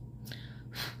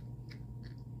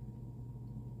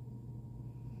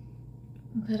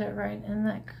 Put it right in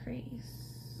that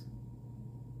crease.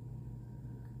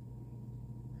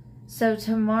 So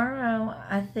tomorrow,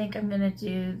 I think I'm going to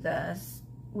do this.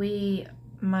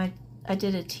 I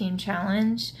did a team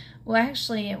challenge. Well,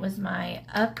 actually, it was my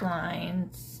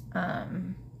upline's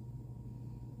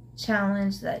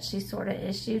challenge that she sort of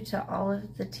issued to all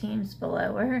of the teams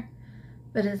below her,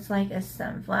 but it's like a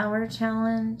sunflower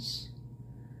challenge.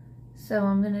 So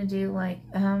I'm gonna do like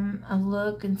a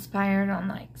look inspired on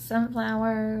like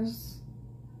sunflowers.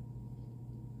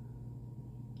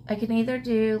 I can either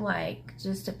do like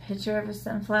just a picture of a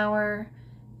sunflower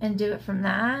and do it from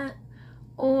that,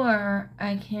 or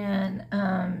I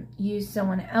can use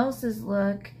someone else's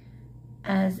look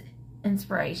as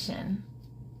inspiration.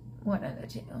 One of the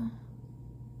two.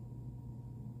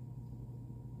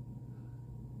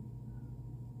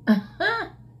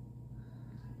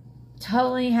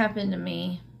 Totally happened to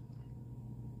me.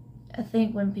 I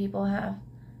think when people have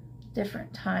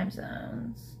different time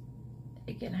zones,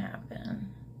 it can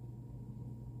happen.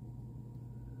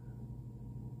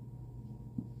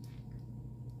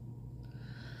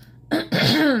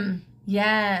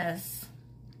 Yes.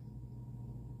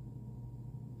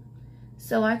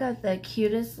 So I got the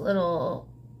cutest little,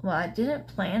 well, I didn't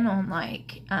plan on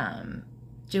like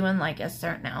doing like a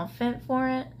certain outfit for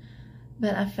it,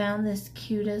 but I found this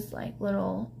cutest like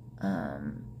little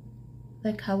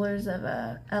the colors of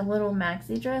a little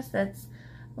maxi dress that's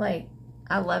like,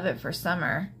 I love it for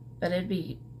summer, but it'd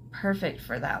be perfect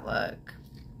for that look.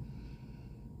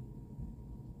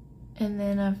 And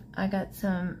then I got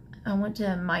some, I went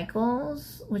to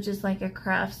Michael's, which is like a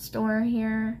craft store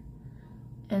here.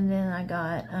 And then I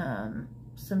got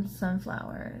some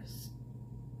sunflowers.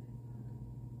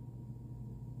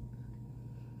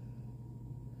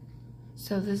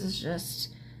 So this is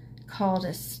just called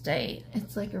Estate.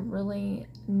 It's like a really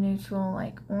neutral,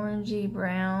 like orangey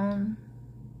brown.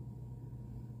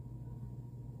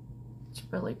 It's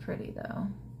really pretty though.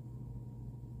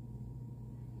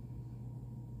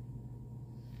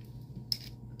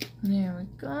 There we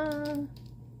go.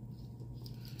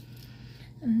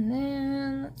 And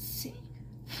then, let's see.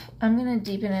 I'm going to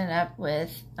deepen it up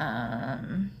with, let's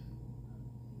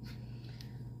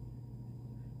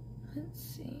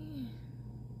see.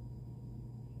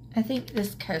 I think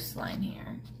this coastline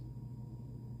here.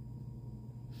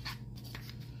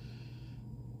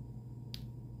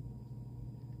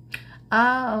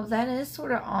 Oh, that is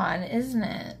sort of odd, isn't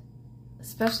it?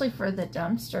 Especially for the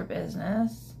dumpster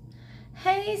business.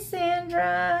 Hey,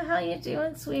 Sandra. How you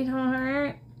doing,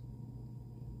 sweetheart?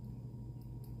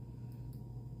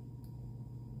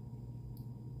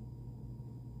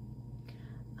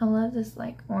 I love this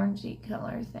like orangey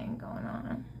color thing going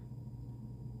on.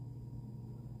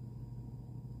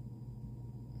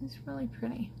 It's really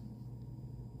pretty.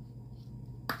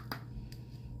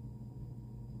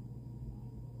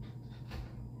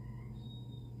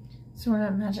 Sort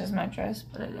of matches my dress,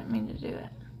 but I didn't mean to do it.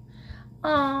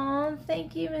 Oh,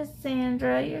 thank you, Miss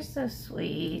Sandra. You're so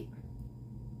sweet.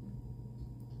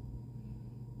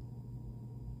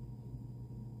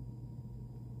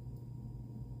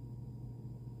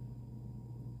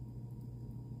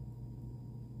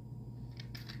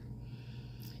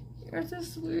 You're the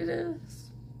sweetest.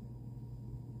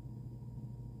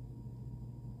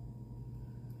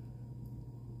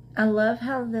 I love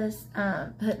how this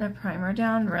putting a primer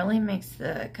down really makes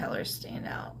the colors stand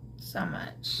out so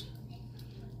much.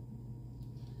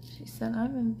 She said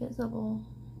I'm invisible.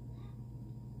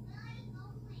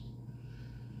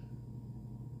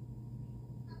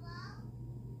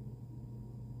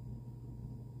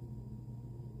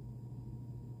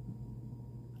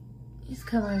 These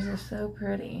colors are so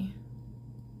pretty.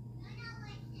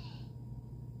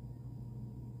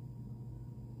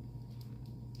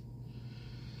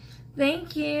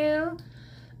 Thank you.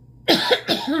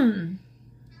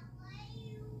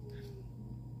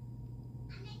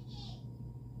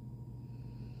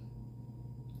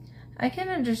 I can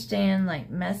understand like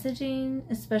messaging,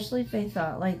 especially if they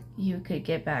thought like you could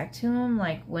get back to them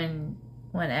like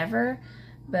whenever,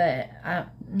 but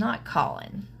I'm not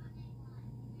calling.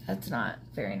 That's not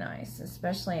very nice,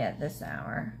 especially at this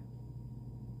hour.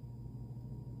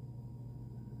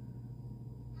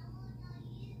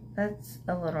 That's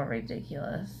a little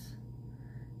ridiculous.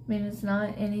 I mean, it's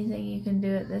not anything you can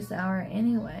do at this hour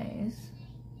anyways.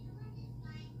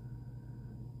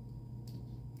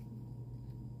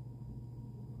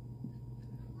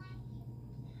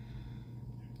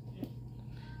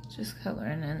 Just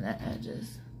coloring in the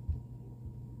edges.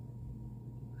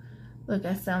 Look,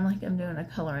 I sound like I'm doing a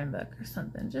coloring book or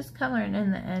something. Just coloring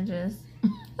in the edges.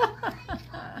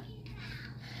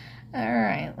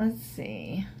 Alright, let's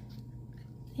see.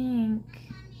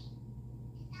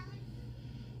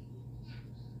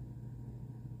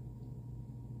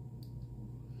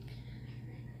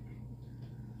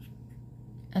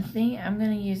 I think I'm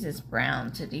going to use this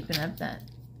brown to deepen up that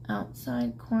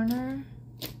outside corner.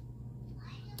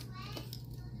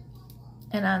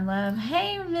 And I love,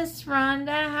 hey, Miss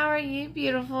Rhonda, how are you,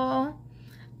 beautiful?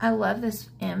 I love this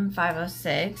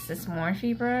M506, this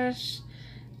Morphe brush.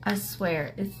 I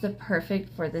swear, it's the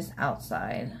perfect for this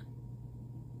outside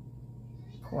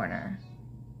corner.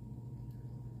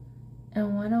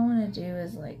 And what I want to do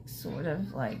is like, sort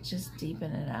of like, just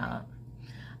deepen it out.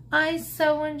 I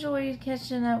so enjoyed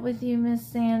catching up with you, Miss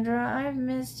Sandra. I've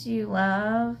missed you,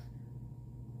 love.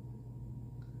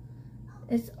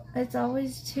 It's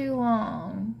always too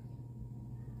long.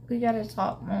 We gotta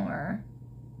talk more.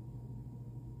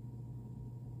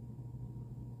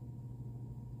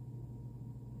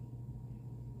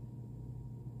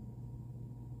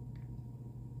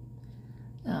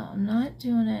 No, I'm not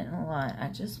doing it a lot. I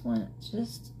just want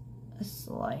just a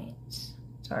slight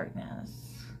darkness.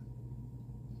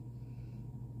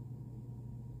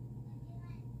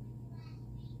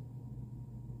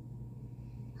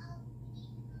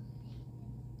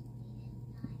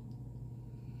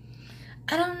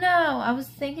 I don't know. I was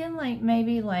thinking like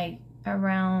maybe like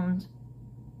around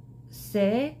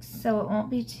 6, so it won't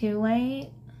be too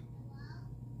late.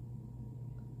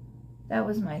 That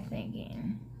was my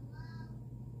thinking.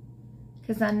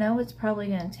 Because I know it's probably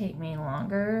going to take me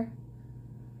longer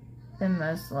than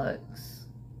most looks.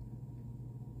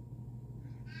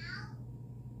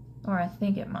 Or I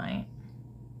think it might.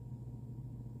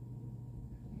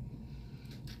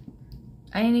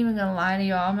 I ain't even going to lie to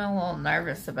y'all. I'm a little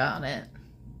nervous about it.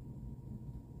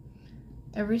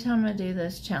 Every time I do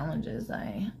those challenges,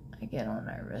 I get all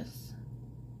nervous.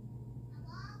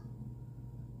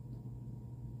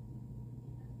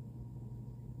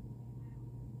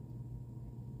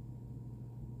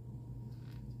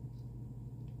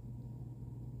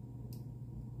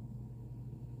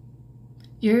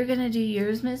 You're gonna do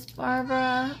yours, Miss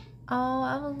Barbara? Oh,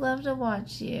 I would love to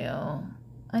watch you.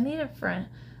 I need a friend.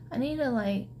 I need to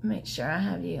like make sure I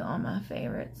have you on my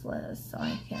favorites list so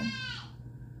I can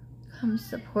come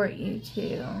support you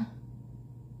too.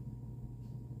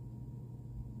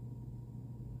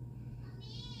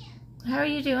 How are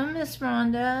you doing, Miss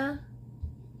Rhonda?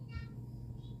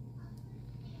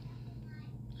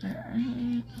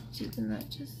 Alright, deepen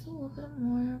that just a little bit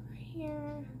more over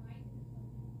here.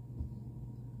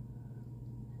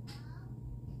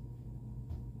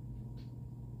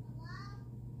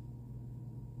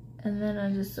 And then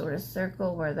I just sort of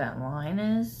circle where that line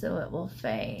is so it will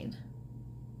fade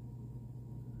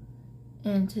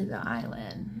into the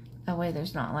eyelid. That way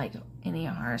there's not like any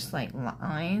harsh like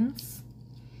lines.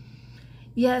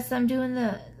 Yes, I'm doing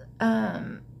the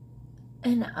an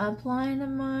upline of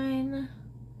mine.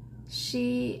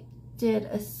 She did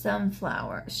a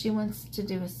sunflower. She wants to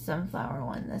do a sunflower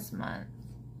one this month.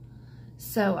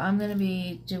 So I'm going to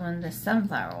be doing the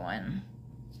sunflower one.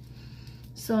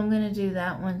 So I'm going to do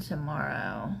that one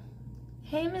tomorrow.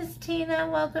 Hey, Miss Tina,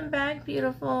 welcome back,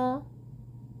 beautiful.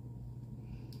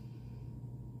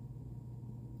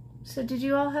 So did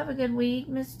you all have a good week,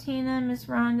 Miss Tina, Miss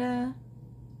Rhonda?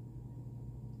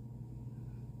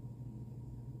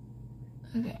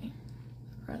 Okay,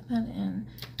 brought that in.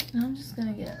 Now I'm just going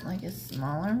to get like a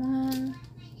smaller one.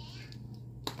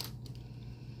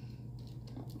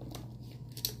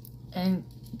 And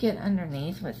get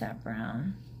underneath with that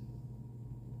brown.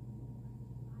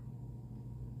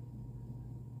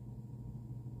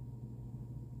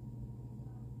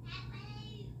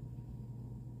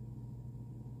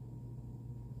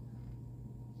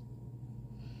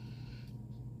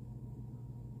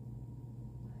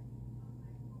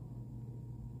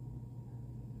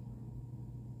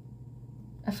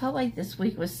 I felt like this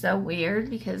week was so weird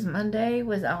because Monday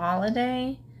was a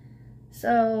holiday.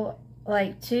 So,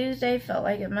 like, Tuesday felt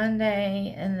like a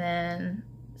Monday, and then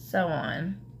so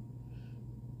on.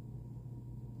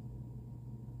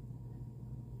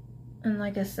 And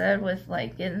like I said, with,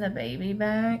 like, getting the baby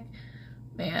back,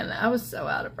 man, I was so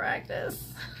out of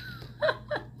practice.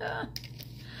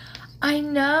 I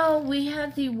know, we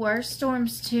had the worst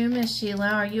storms too, Miss Sheila.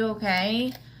 Are you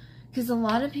okay? Because a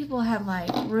lot of people had, like,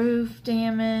 roof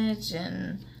damage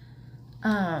and,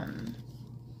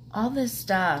 all this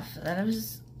stuff that I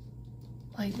was,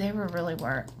 like, they were really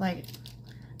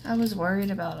I was worried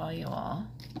about all you all.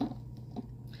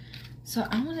 So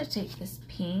I'm going to take this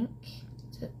pink,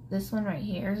 this one right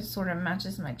here, it sort of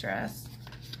matches my dress.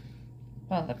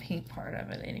 Well, the pink part of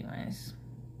it anyways.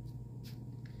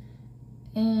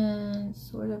 And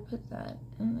sort of put that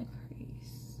in the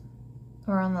crease.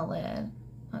 Or on the lid,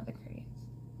 not the crease.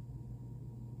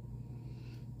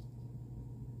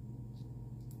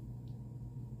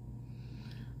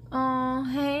 Oh,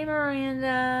 hey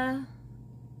Miranda.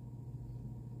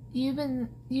 You've been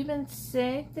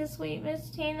sick this week, Miss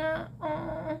Tina?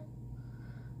 Oh,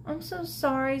 I'm so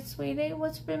sorry, sweetie.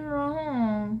 What's been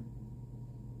wrong?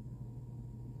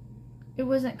 It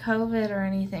wasn't COVID or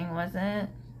anything, was it?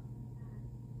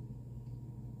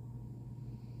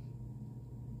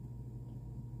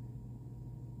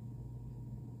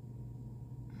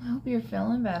 I hope you're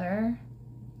feeling better.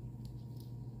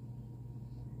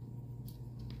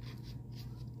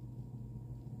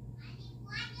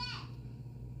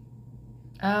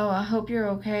 Oh, I hope you're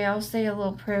okay. I'll say a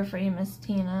little prayer for you, Miss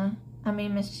Tina.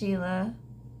 Miss Sheila.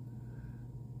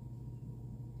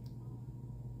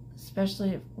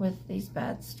 Especially with these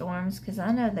bad storms, because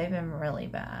I know they've been really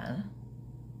bad.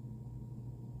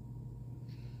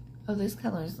 Oh, this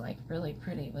color is like really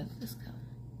pretty with this color.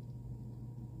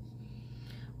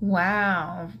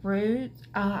 Wow, roots.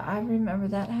 I remember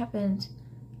that happened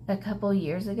a couple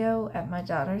years ago at my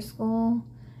daughter's school.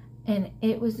 And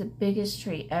it was the biggest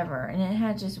tree ever. And it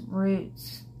had just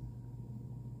roots.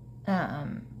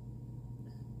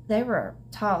 They were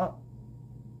tall,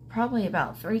 probably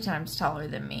about 3 times taller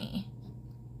than me.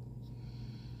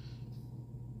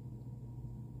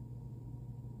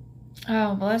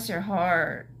 Oh, bless your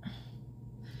heart.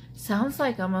 Sounds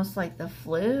like almost like the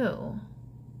flu.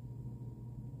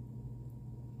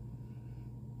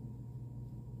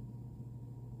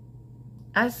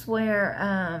 I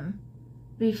swear,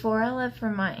 before I left for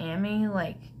Miami,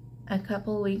 like a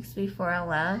couple weeks before I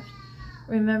left,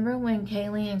 remember when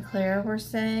Kaylee and Claire were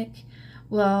sick?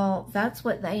 Well, that's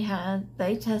what they had.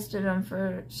 They tested them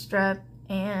for strep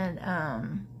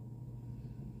and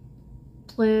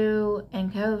flu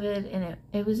and COVID, and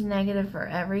it was negative for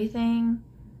everything.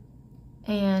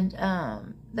 And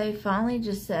they finally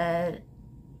just said,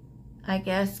 I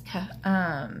guess,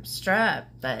 strep,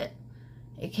 but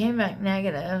it came back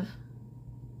negative.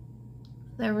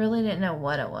 They really didn't know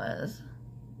what it was.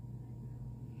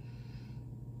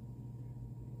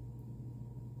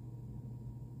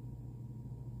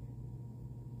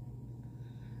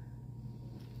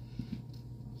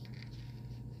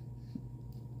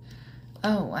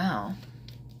 Oh, wow.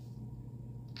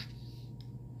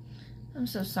 I'm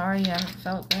so sorry you haven't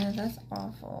felt bad. That's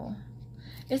awful.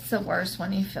 It's the worst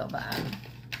when you feel bad.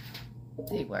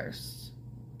 The worst.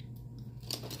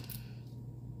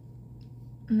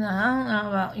 No, I don't know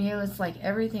about you. It's like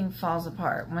everything falls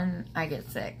apart when I get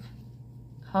sick.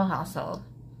 Whole household.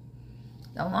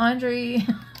 The laundry.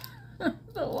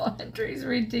 The laundry's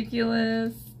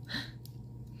ridiculous.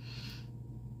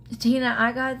 Tina,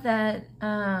 I got that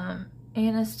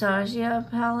Anastasia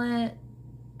palette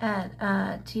at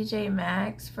TJ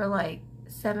Maxx for like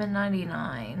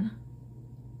 $7.99.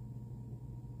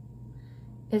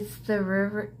 It's the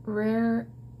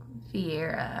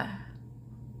Riviera.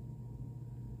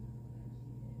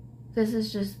 This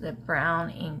is just the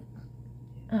brown ink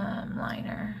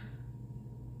liner.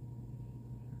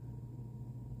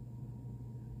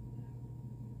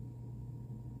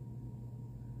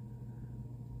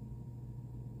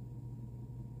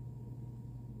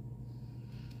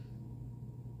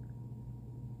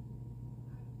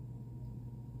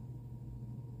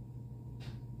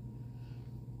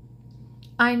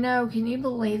 I know, can you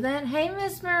believe that? Hey,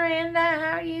 Miss Miranda,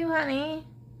 how are you, honey?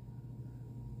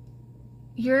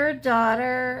 Your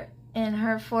daughter in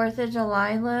her 4th of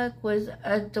July look was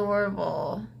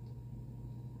adorable.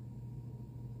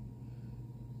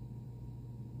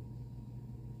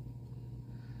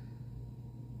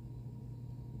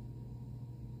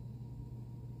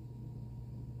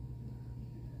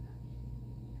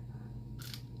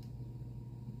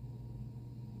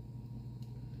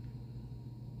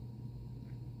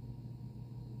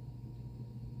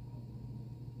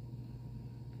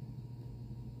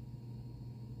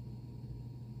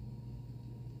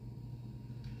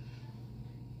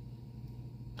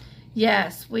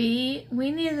 Yes, we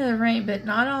needed the rain, but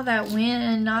not all that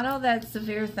wind, not all that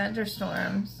severe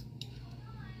thunderstorms.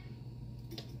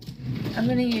 I'm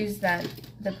gonna use the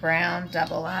brown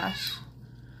double lash.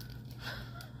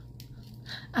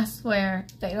 I swear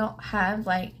they don't have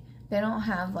like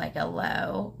a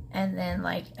low and then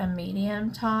like a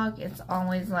medium talk. It's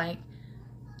always like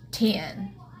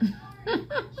 10.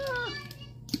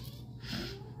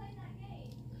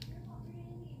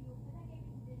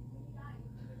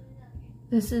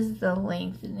 This is the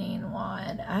lengthening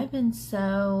wand. I've been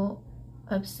so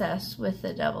obsessed with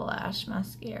the Double Lash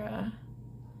mascara.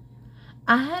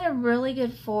 I had a really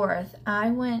good 4th.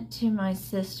 I went to my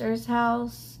sister's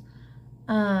house.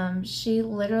 She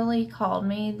literally called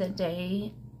me the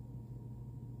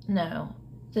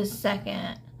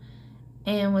 2nd,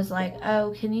 and was like,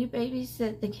 oh, can you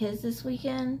babysit the kids this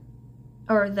weekend?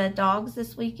 Or the dogs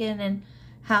this weekend, and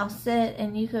house sit,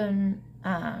 and you can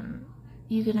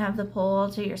have the pool all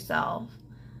to yourself.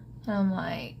 And I'm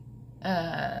like,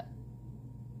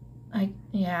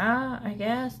 yeah, I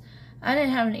guess. I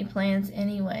didn't have any plans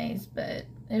anyways, but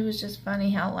it was just funny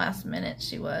how last minute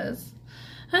she was.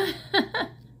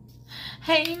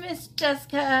 Hey, Miss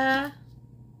Jessica.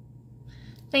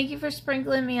 Thank you for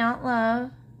sprinkling me out,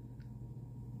 love.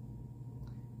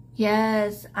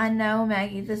 Yes, I know,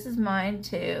 Maggie. This is mine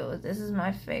too. This is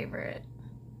my favorite.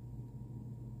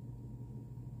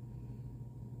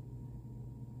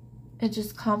 It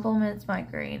just complements my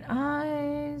green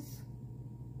eyes.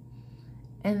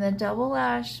 And the Double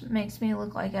Lash makes me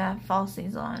look like I have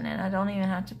falsies on, and I don't even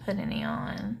have to put any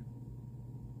on.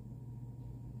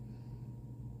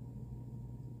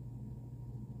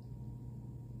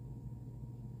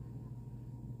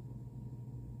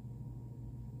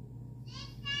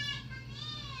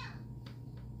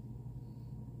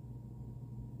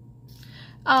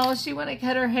 Oh, she want to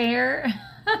cut her hair?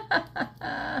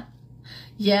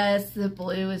 Yes, the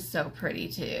blue is so pretty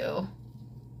too.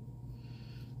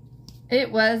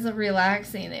 It was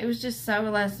relaxing. It was just so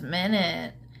last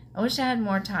minute. I wish I had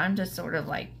more time to sort of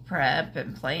like prep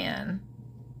and plan.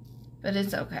 But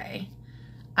it's okay.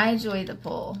 I enjoy the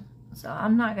pool, so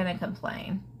I'm not going to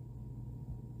complain.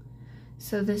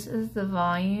 So this is the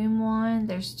volume one.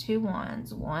 There's 2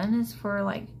 ones. One is for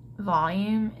like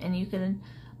volume, and you can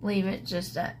leave it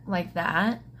just like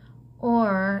that.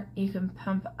 Or you can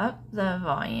pump up the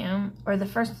volume, or the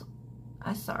first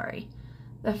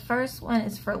one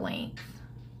is for length.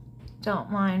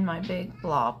 Don't mind my big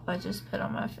blob I just put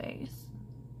on my face.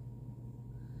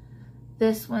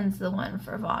 This one's the one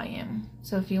for volume.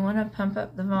 So if you want to pump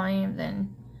up the volume,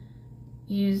 then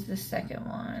use the second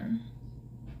one.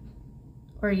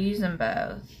 Or use them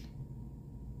both.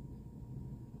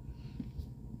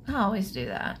 I always do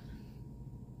that.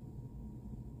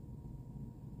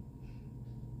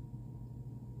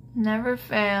 Never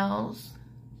fails.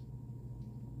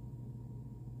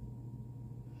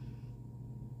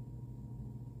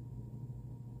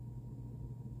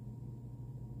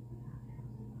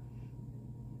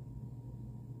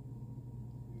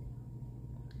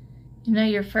 You know,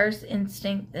 your first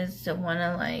instinct is to want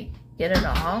to like get it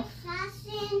off.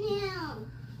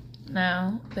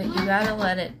 No, but you gotta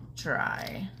let it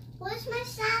dry. Where's my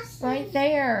sass? Right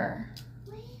there.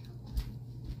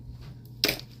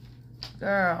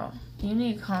 Girl, you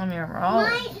need to calm your roll.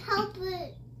 Might help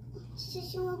it.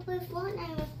 She won't play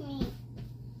Fortnite with me.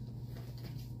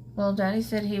 Well, Daddy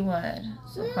said he would,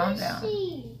 so Where calm is down.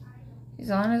 she?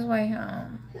 He's on his way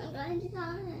home. I'm going to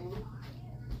call him.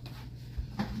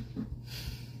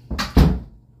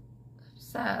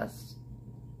 Obsessed.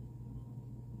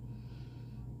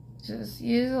 Just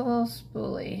use a little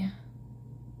spoolie.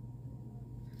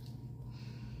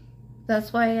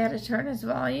 That's why he had to turn his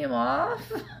volume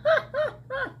off.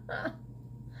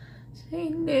 He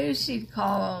knew she'd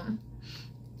call him.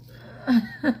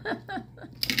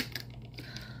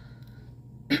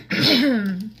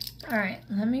 Alright,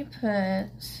 let me put a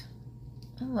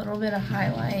little bit of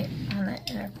highlight on the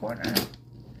inner corner.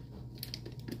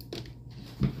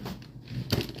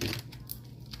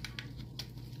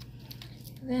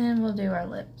 Then we'll do our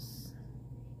lips.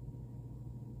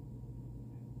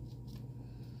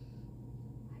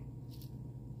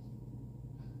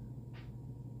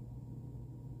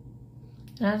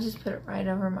 And I'll just put it right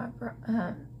over my,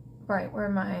 right where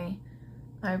my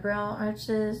eyebrow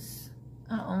arches.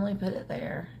 I'll only put it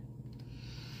there.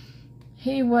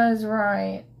 He was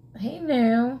right. He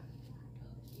knew.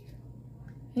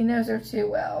 He knows her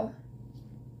too well.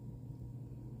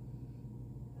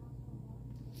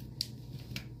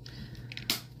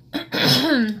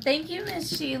 Thank you,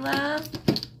 Miss Sheila.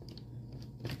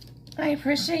 I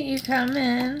appreciate you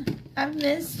coming. I've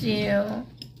missed you.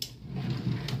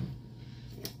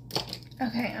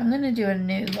 Okay, I'm going to do a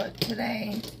nude look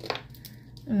today.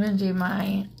 I'm going to do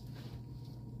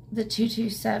the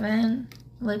 227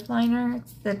 lip liner.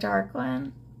 It's the dark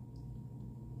one.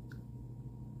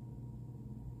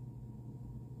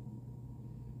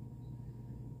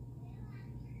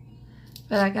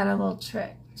 But I got a little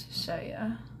trick to show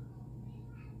you.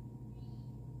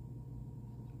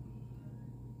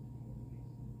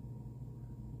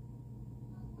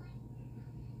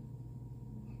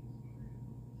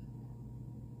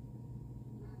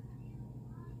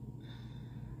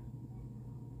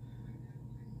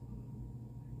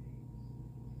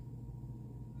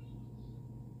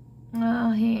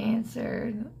 he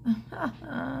answered.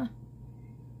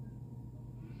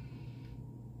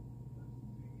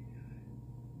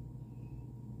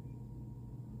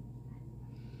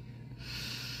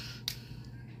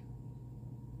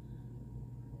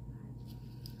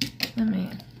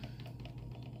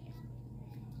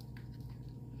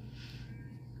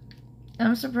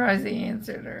 I'm surprised he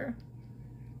answered her.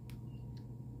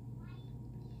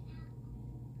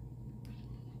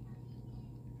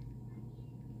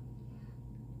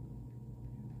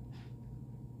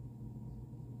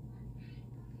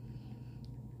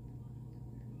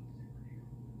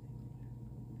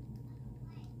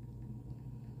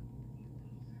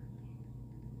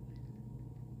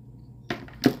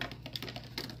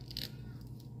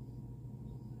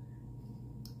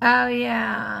 Oh,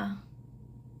 yeah.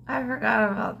 I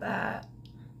forgot about that.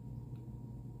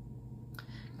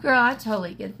 Girl, I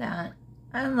totally get that.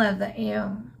 I love that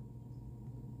you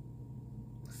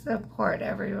support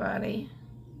everybody.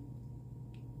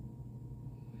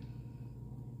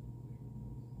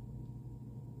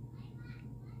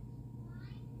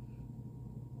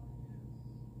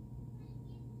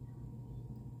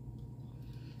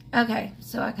 Okay,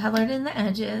 so I colored in the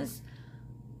edges.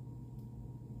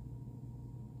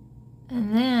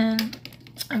 And then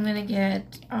I'm gonna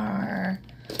get our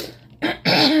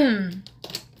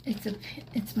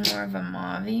it's more of a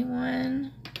mauve-y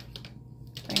one.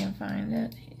 If I can find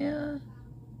it here.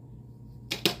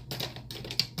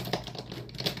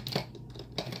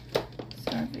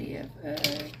 So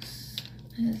VFX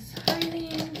is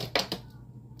hiding.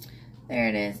 There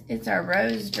it is. It's our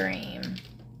Rose Dream.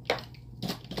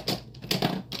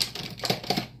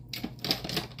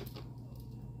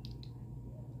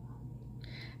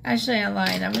 Actually, I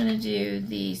lied. I'm going to do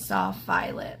the soft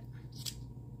violet.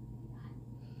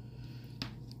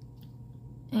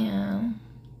 Yeah.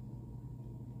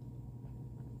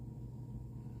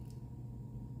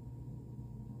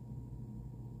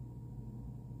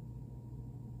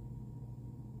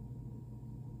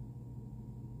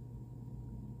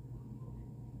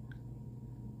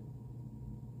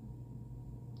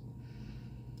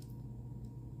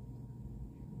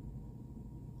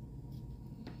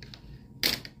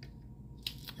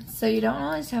 So you don't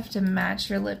always have to match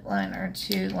your lip liner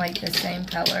to like the same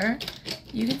color.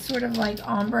 You can sort of like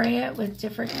ombre it with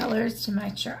different colors to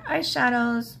match your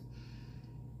eyeshadows.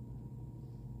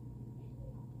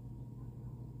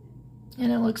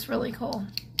 And it looks really cool.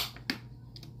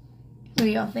 What do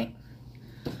y'all think?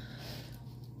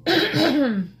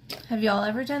 Have y'all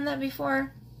ever done that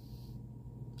before?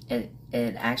 It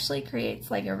actually creates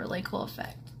like a really cool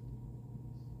effect.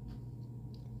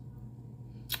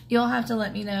 You'll have to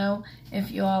let me know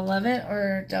if you all love it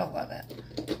or don't love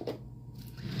it.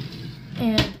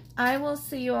 And I will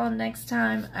see you all next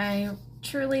time. I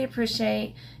truly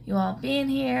appreciate you all being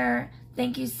here.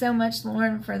 Thank you so much,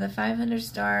 Lauren, for the 500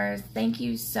 stars. Thank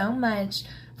you so much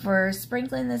for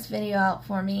sprinkling this video out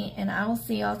for me. And I will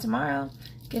see y'all tomorrow.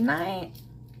 Good night.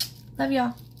 Love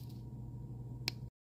y'all.